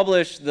will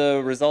publish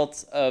the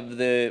results of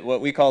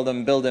what we call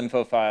them build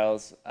info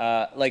files.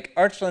 Like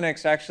Arch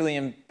Linux actually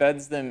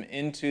embeds them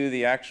into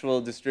the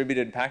actual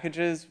distributed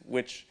packages,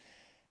 which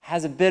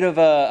has a bit of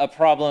a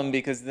problem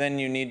because then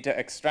you need to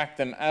extract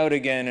them out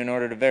again in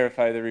order to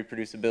verify the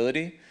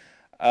reproducibility.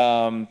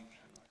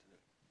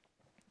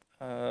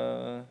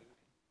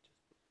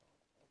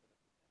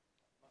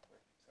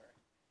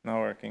 Not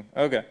working.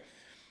 Okay.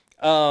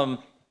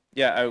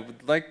 Yeah, I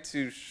would like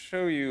to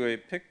show you a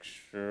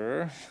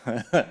picture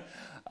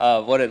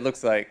of what it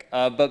looks like.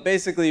 But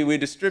basically, we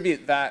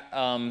distribute that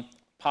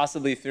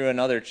possibly through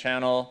another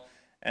channel,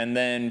 and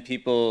then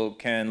people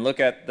can look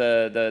at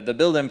the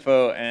build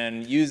info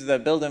and use the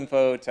build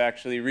info to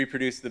actually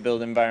reproduce the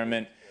build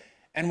environment.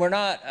 And we're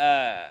not,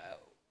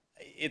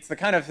 it's the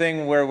kind of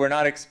thing where we're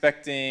not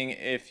expecting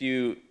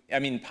I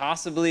mean,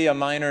 possibly a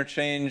minor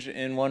change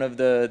in one of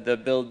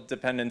the build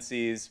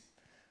dependencies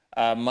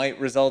might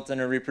result in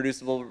a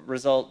reproducible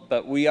result,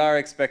 but we are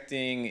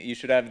expecting you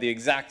should have the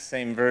exact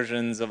same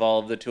versions of all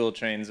of the tool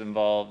chains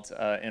involved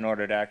in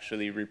order to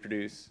actually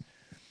reproduce.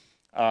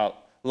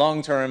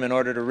 Long term, in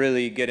order to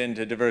really get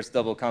into diverse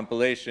double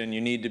compilation,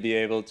 you need to be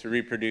able to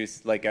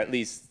reproduce like at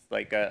least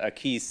like a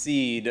key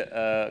seed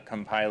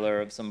compiler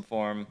of some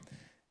form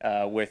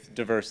with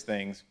diverse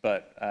things.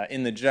 But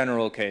in the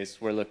general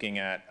case, we're looking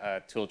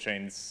at tool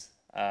chains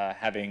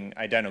having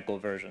identical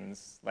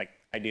versions, like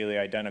ideally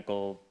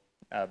identical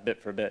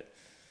bit for bit.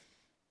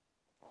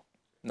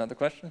 Another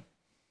question?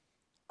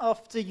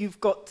 After you've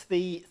got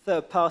the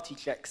third-party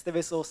checks, there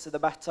is also the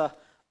matter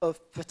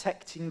of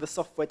protecting the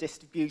software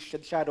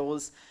distribution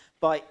channels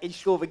by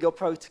ensuring your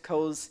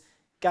protocols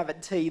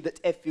guarantee that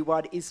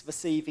everyone is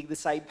receiving the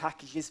same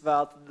packages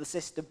rather than the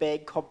system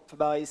being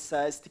compromised so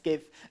as to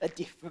give a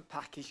different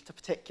package to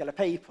particular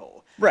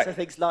people. Right. So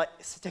things like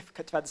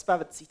certificate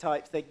transparency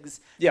type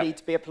things Yeah. need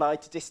to be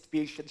applied to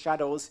distribution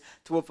channels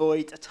to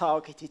avoid a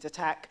targeted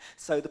attack,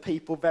 so the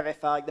people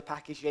verifying the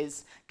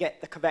packages get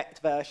the correct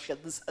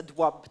versions and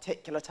one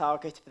particular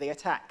target for the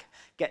attack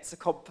gets a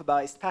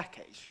compromised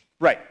package.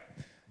 Right.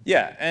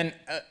 Yeah, and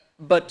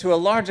but to a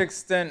large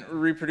extent,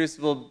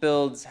 reproducible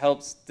builds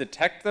helps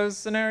detect those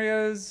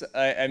scenarios.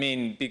 I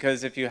mean,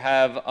 because if you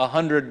have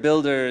 100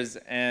 builders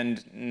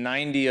and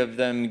 90 of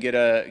them get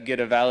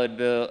a valid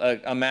build,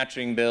 a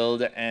matching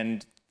build,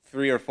 and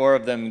 3 or 4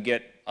 of them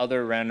get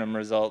other random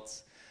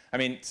results. I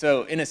mean,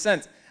 so in a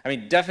sense, I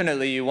mean,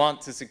 definitely you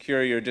want to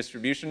secure your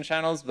distribution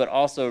channels, but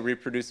also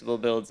reproducible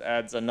builds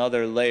adds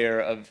another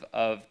layer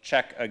of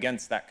check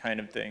against that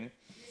kind of thing.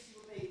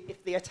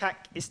 If the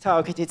attack is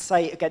targeted,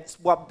 say,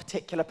 against one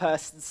particular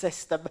person's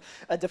system,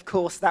 and of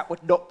course that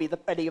would not be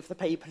any of the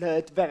people who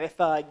are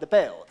verifying the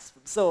builds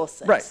from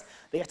sources. Right.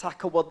 The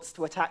attacker wants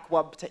to attack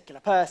one particular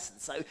person,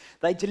 so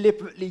they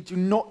deliberately do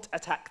not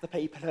attack the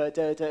people who are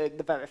doing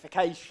the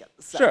verification.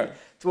 So Sure.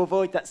 to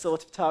avoid that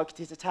sort of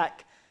targeted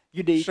attack,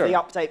 you need Sure. the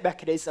update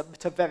mechanism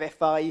to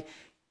verify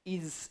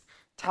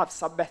to have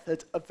some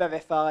method of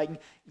verifying,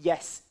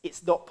 yes,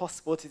 it's not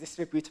possible to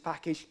distribute a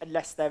package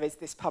unless there is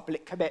this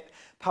public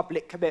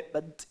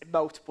commitment in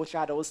multiple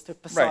channels to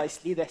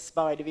precisely this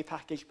binary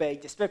package being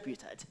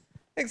distributed.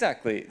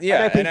 Exactly. I Yeah.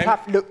 know and people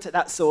have looked at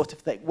that sort of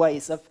thing,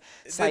 ways of,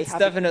 say, it's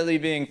definitely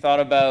being thought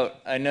about.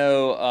 I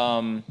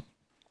know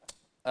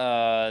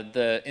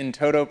the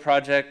InToto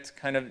project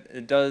kind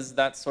of does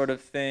that sort of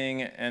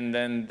thing, and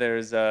then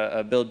there's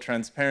a build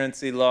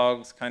transparency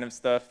logs kind of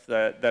stuff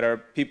that are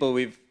people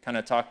we've kind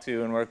of talked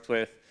to and worked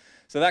with.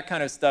 So that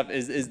kind of stuff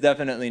is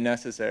definitely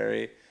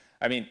necessary.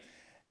 I mean,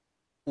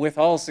 with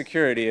all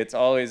security, it's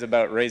always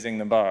about raising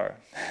the bar.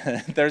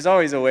 There's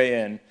always a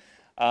way in,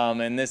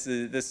 and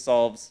this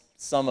solves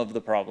some of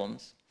the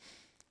problems.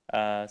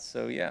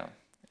 So yeah,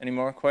 any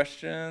more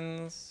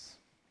questions?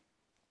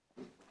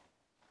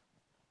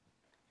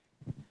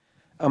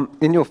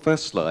 In your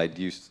first slide,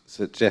 you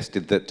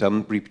suggested that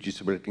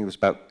reproducibility was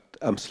about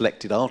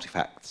selected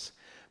artifacts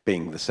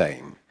being the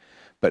same.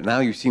 But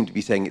now you seem to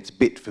be saying it's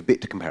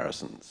bit-for-bit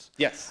comparisons.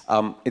 Yes.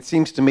 It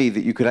seems to me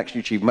that you could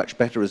actually achieve much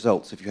better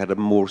results if you had a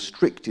more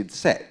restricted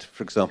set.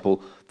 For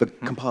example, the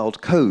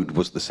compiled code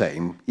was the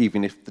same,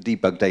 even if the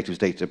debug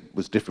data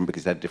was different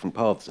because it had different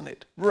paths in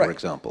it, for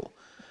example.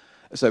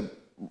 So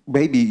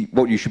maybe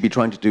what you should be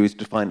trying to do is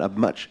to find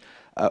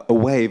a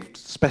way of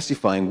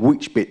specifying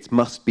which bits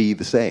must be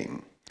the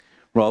same,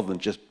 rather than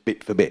just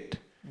bit for bit.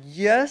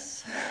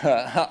 Yes,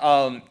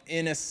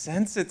 in a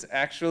sense, it's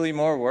actually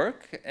more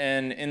work,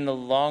 and in the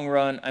long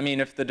run, I mean,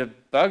 if the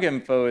debug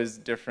info is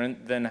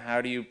different, then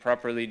how do you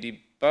properly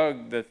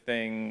debug the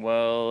thing?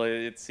 Well,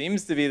 it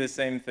seems to be the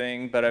same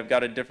thing, but I've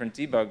got a different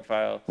debug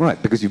file.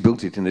 Right, because you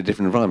built it in a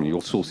different environment.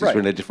 Your sources are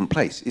in a different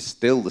place. It's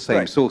still the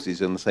same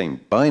sources and the same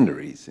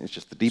binaries. It's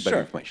just the debug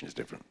information is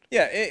different.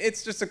 Yeah,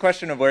 it's just a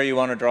question of where you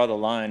want to draw the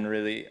line,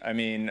 really. I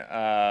mean,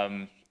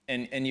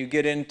 and you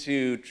get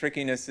into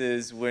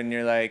trickinesses when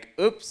you're like,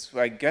 oops,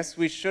 I guess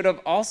we should have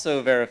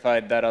also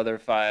verified that other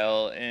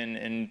file,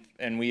 and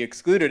we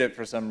excluded it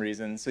for some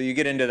reason. So you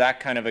get into that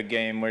kind of a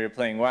game where you're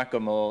playing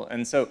whack-a-mole.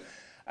 And so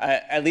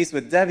at least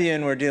with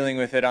Debian, we're dealing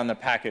with it on the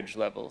package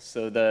level.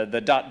 So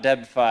the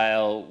 .deb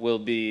file will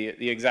be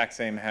the exact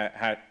same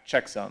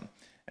checksum.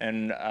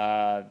 And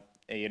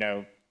you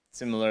know,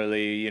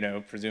 similarly, you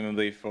know,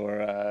 presumably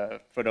for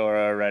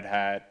Fedora, Red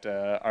Hat,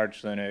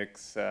 Arch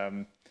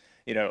Linux,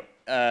 you know,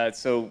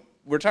 so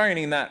we're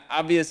targeting that.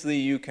 Obviously,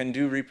 you can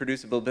do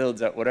reproducible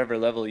builds at whatever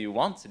level you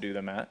want to do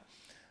them at.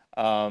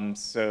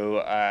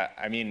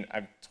 I mean,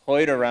 I've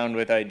toyed around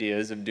with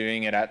ideas of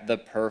doing it at the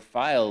per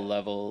file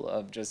level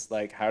of just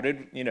like, how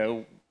did, you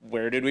know,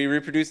 where did we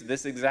reproduce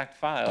this exact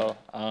file?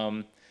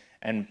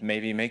 And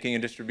maybe making a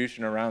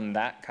distribution around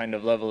that kind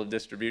of level of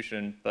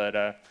distribution.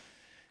 But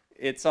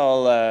it's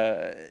all,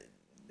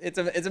 it's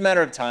a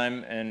matter of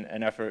time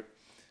and effort.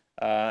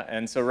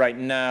 And so right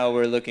now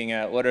we're looking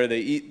at what are the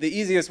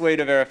easiest way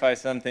to verify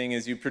something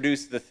is you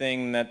produce the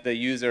thing that the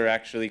user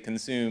actually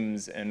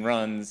consumes and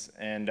runs,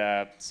 and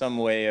some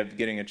way of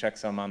getting a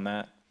checksum on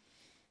that.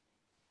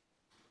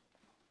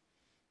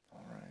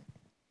 All right.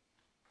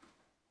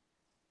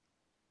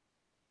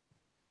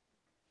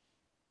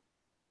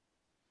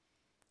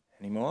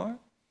 Any more?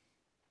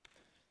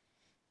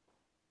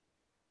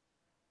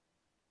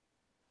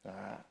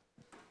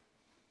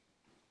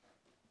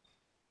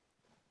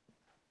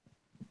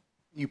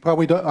 You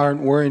probably aren't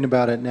worrying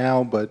about it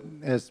now, but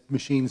as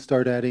machines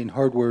start adding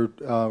hardware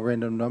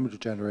random number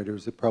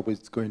generators, it probably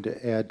is going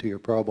to add to your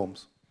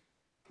problems.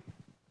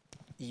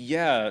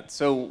 Yeah,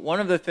 so one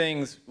of the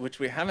things which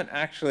we haven't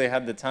actually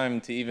had the time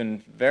to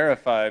even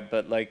verify,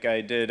 but like I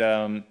did,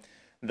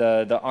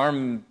 the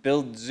ARM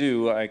build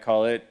zoo, I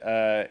call it,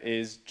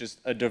 is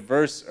just a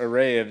diverse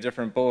array of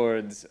different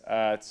boards.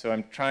 So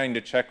I'm trying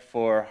to check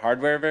for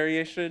hardware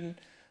variation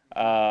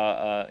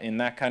in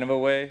that kind of a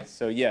way.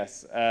 So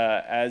yes,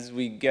 as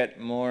we get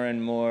more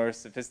and more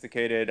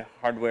sophisticated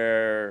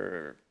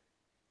hardware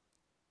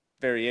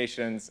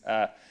variations,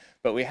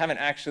 but we haven't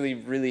actually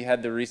really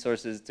had the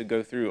resources to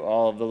go through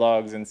all of the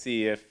logs and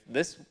see if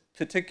this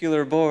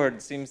particular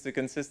board seems to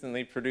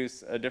consistently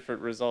produce a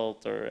different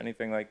result or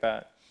anything like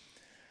that.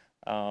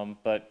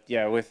 But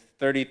yeah, with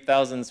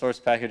 30,000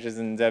 source packages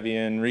in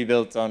Debian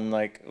rebuilt on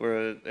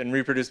in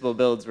reproducible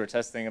builds, we're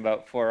testing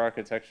about 4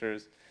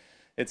 architectures.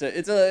 It's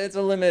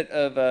a limit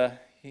of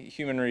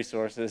human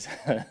resources.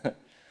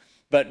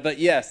 But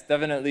yes,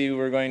 definitely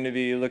we're going to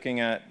be looking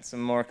at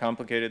some more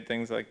complicated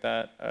things like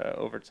that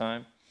over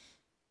time.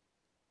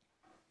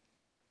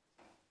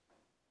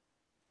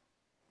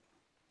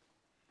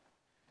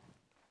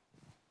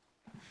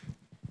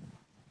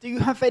 Do you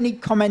have any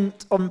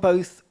comment on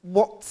both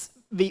what's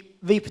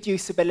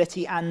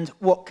reproducibility and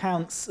what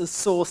counts as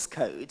source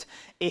code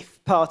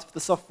if part of the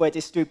software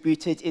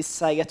distributed is,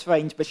 say, a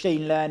trained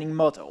machine learning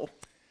model?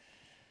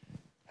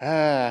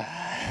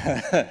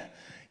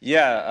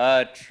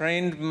 Yeah,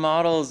 trained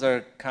models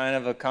are kind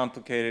of a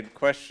complicated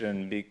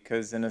question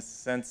because in a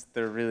sense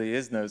there really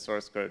is no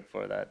source code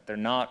for that. They're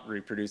not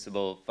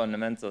reproducible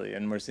fundamentally,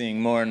 and we're seeing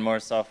more and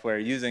more software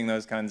using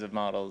those kinds of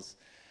models.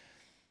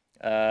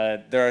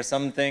 There are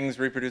some things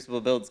reproducible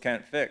builds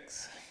can't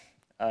fix.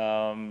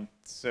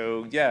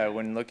 So yeah,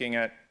 when looking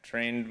at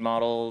trained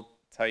model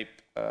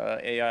type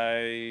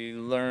AI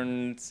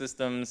learned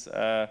systems,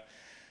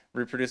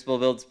 reproducible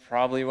builds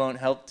probably won't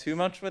help too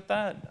much with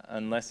that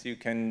unless you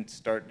can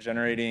start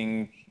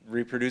generating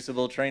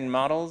reproducible trained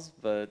models,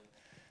 but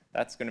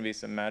that's going to be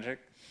some magic.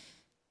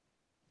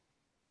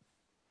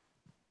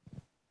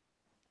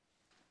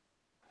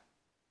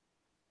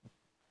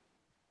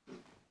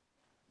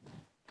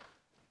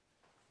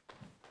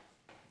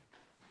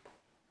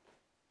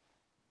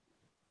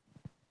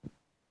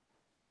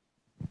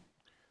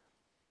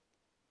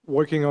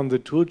 Working on the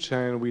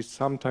toolchain, we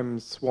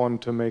sometimes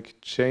want to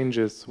make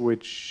changes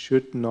which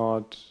should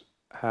not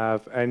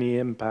have any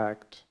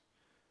impact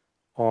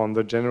on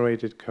the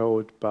generated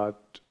code,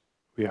 but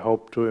we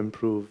hope to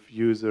improve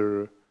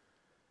user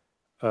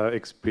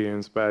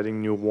experience by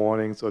adding new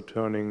warnings or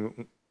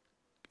turning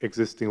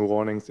existing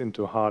warnings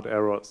into hard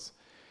errors.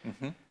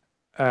 Mm-hmm.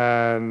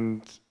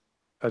 And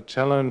a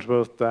challenge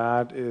with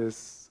that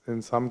is,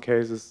 in some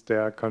cases,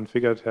 there are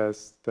configure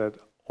tests that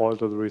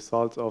alter the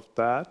results of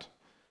that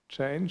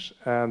change,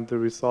 and the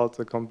results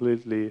are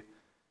completely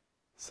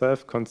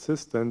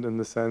self-consistent in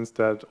the sense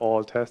that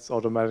all tests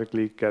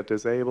automatically get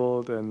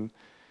disabled, and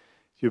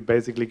you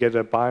basically get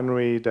a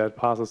binary that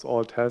passes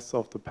all tests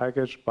of the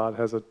package but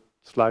has a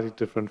slightly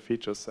different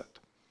feature set.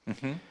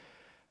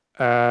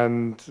 Mm-hmm.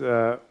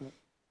 And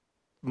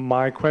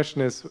my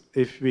question is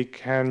if we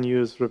can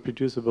use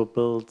reproducible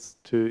builds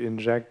to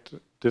inject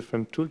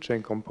different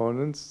toolchain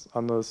components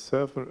under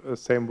the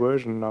same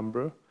version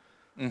number,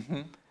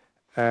 mm-hmm.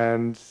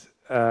 and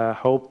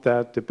hope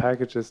that the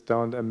packages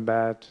don't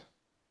embed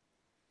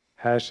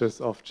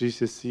hashes of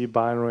GCC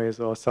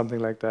binaries or something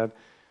like that.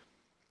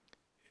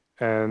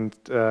 And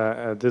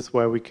this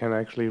way we can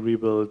actually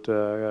rebuild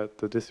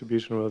the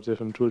distribution with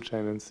different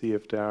toolchain and see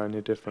if there are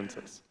any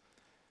differences.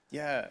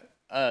 Yeah,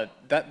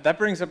 that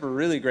brings up a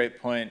really great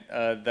point.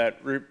 That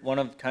one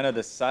of kind of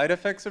the side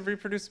effects of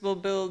reproducible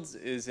builds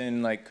is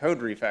in like code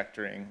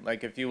refactoring.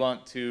 Like if you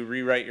want to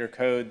rewrite your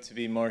code to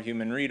be more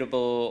human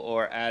readable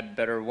or add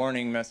better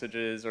warning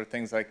messages or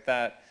things like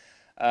that,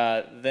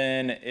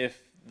 then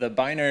if the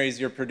binaries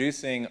you're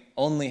producing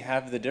only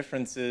have the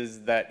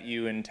differences that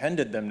you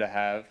intended them to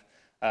have,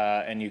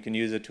 and you can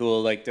use a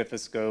tool like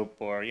diffoscope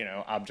or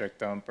object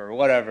dump or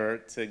whatever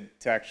to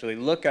actually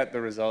look at the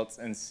results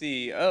and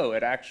see, oh,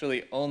 it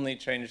actually only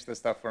changed the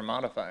stuff we're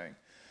modifying.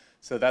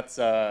 So that's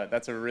a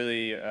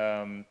really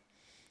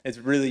it's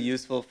really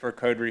useful for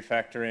code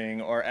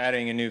refactoring or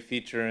adding a new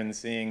feature and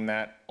seeing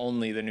that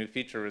only the new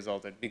feature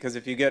resulted. Because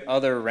if you get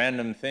other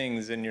random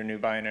things in your new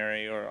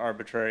binary or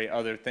arbitrary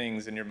other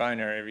things in your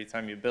binary every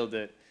time you build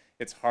it,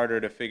 it's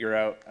harder to figure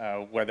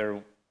out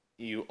whether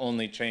you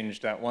only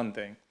changed that one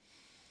thing.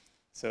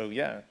 So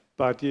yeah.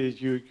 But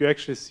you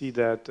actually see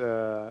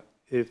that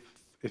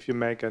if you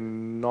make a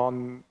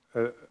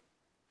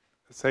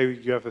say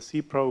you have a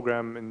C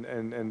program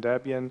in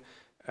Debian,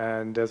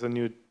 and there's a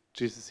new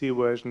GCC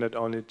version that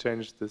only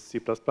changed the C++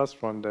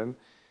 front end,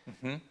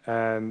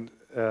 and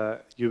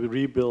you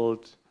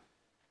rebuild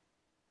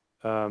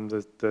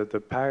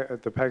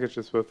the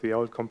packages with the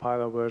old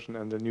compiler version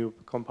and the new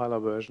compiler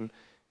version,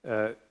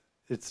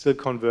 it still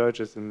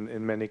converges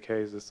in many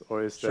cases,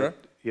 or is Sure. that,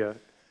 yeah?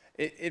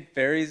 It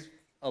varies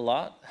a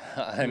lot.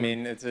 I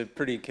mean, it's a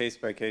pretty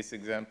case-by-case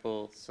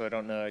example, so I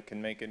don't know I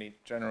can make any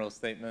general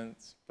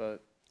statements,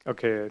 but...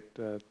 Okay,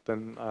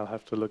 then I'll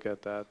have to look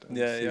at that and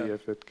see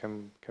if it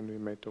can be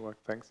made to work.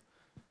 Thanks.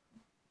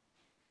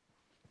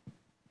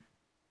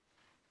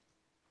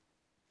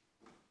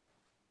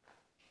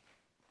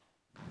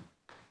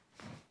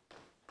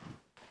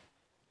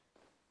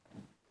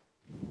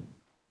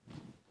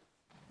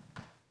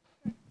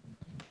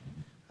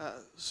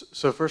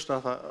 So first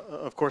off,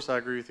 of course, I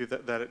agree with you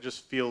that it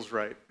just feels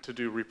right to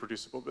do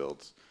reproducible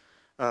builds.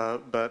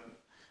 But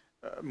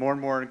more and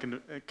more in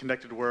a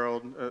connected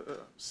world,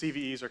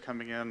 CVEs are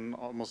coming in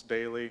almost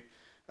daily.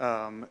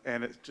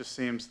 And it just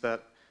seems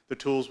that the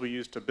tools we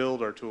use to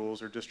build our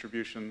tools or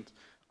distributions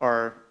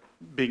are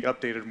being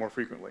updated more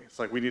frequently. It's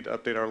like we need to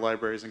update our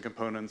libraries and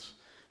components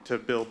to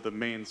build the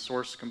main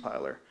source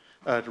compiler,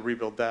 to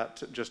rebuild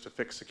that just to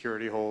fix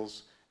security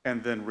holes,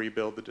 and then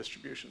rebuild the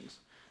distributions.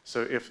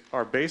 So if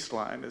our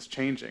baseline is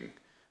changing,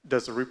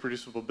 does the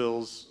reproducible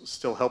builds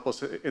still help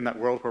us in that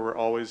world where we're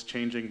always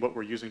changing what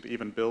we're using to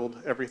even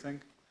build everything?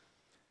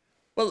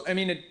 Well, I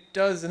mean, it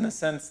does in the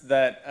sense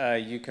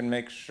that you can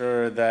make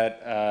sure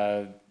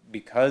that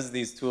because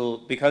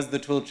the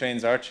tool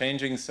chains are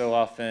changing so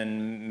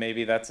often,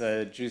 maybe that's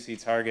a juicy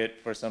target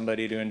for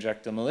somebody to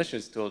inject a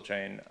malicious tool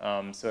chain.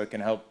 So it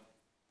can help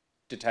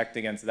detect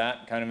against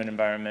that kind of an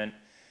environment.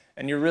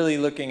 And you're really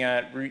looking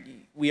at,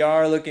 we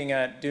are looking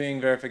at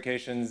doing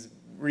verifications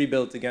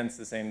rebuilt against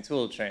the same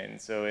tool chain.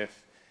 So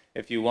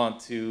if you want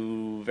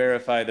to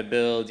verify the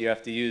build, you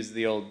have to use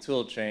the old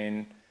tool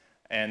chain,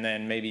 and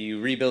then maybe you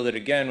rebuild it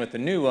again with the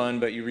new one,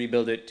 but you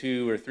rebuild it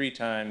 2 or 3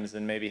 times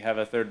and maybe have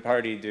a third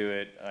party do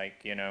it. Like,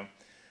 you know,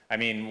 I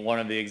mean, one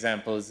of the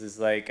examples is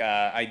like,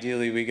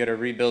 ideally we get a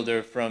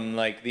rebuilder from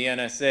like the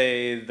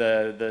NSA,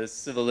 the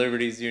Civil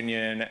Liberties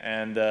Union,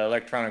 and the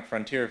Electronic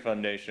Frontier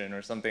Foundation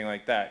or something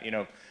like that. You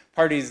know,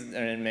 parties,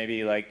 and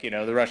maybe like, you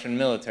know, the Russian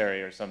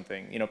military or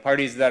something, you know,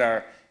 parties that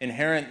are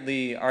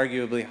inherently,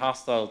 arguably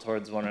hostile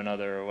towards one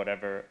another or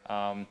whatever.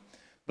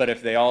 But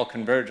if they all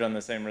converge on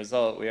the same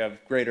result, we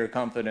have greater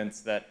confidence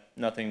that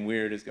nothing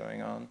weird is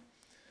going on.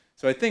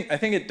 So I think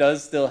it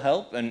does still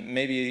help, and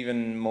maybe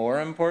even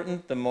more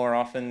important the more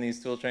often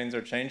these tool chains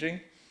are changing.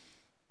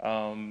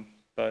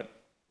 But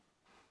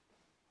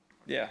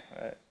yeah,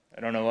 I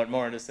don't know what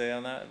more to say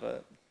on that,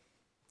 but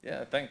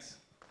yeah, thanks.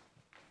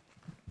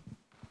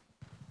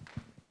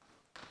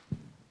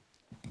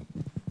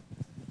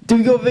 Do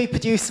your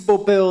reproducible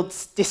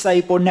builds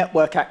disable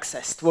network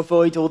access to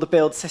avoid all the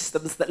build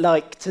systems that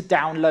like to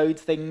download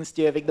things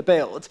during the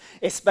build,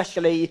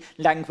 especially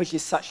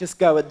languages such as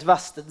Go and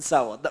Rust and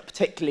so on, that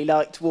particularly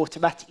like to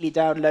automatically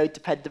download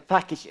dependent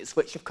packages,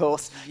 which of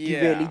course you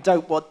really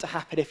don't want to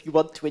happen if you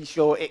want to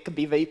ensure it can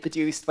be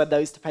reproduced when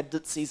those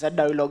dependencies are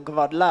no longer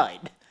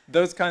online?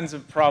 Those kinds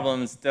of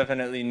problems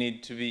definitely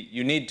need to be,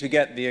 you need to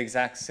get the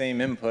exact same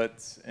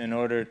inputs in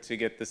order to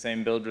get the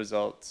same build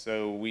result.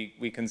 So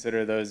we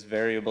consider those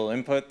variable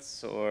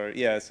inputs, or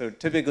yeah, so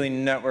typically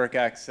network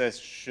access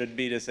should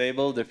be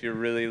disabled if you're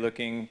really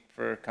looking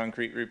for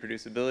concrete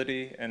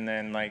reproducibility. And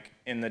then like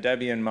in the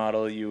Debian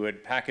model, you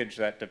would package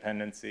that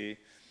dependency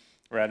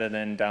rather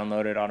than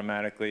download it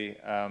automatically.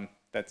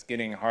 That's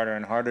getting harder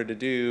and harder to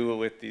do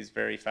with these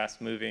very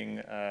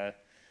fast-moving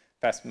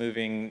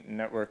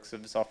networks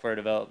of software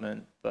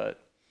development, but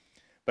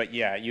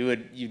yeah,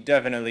 you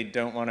definitely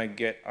don't want to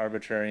get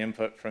arbitrary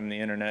input from the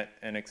internet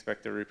and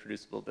expect a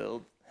reproducible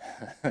build.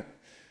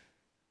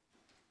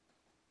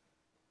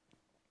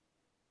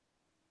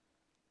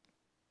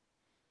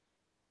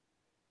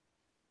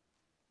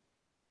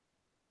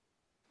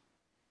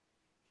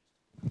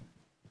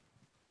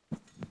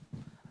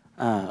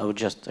 I would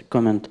just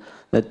comment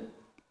that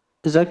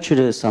there's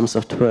actually some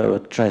software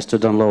that tries to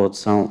download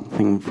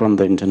something from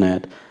the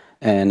internet,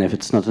 and if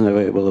it's not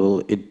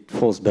available, it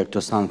falls back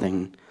to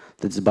something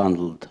that's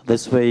bundled.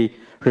 This way,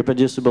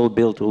 reproducible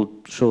build will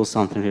show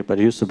something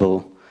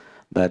reproducible,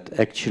 but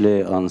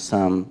actually on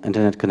some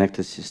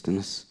internet-connected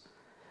systems,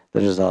 the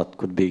result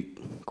could be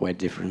quite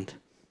different.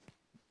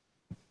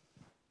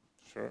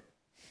 Sure.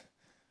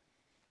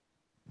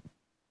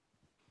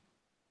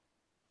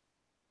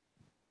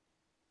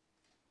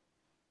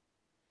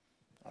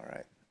 All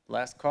right,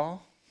 last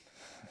call.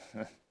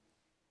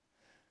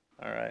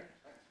 All right,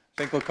 I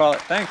think we'll call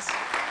it. Thanks.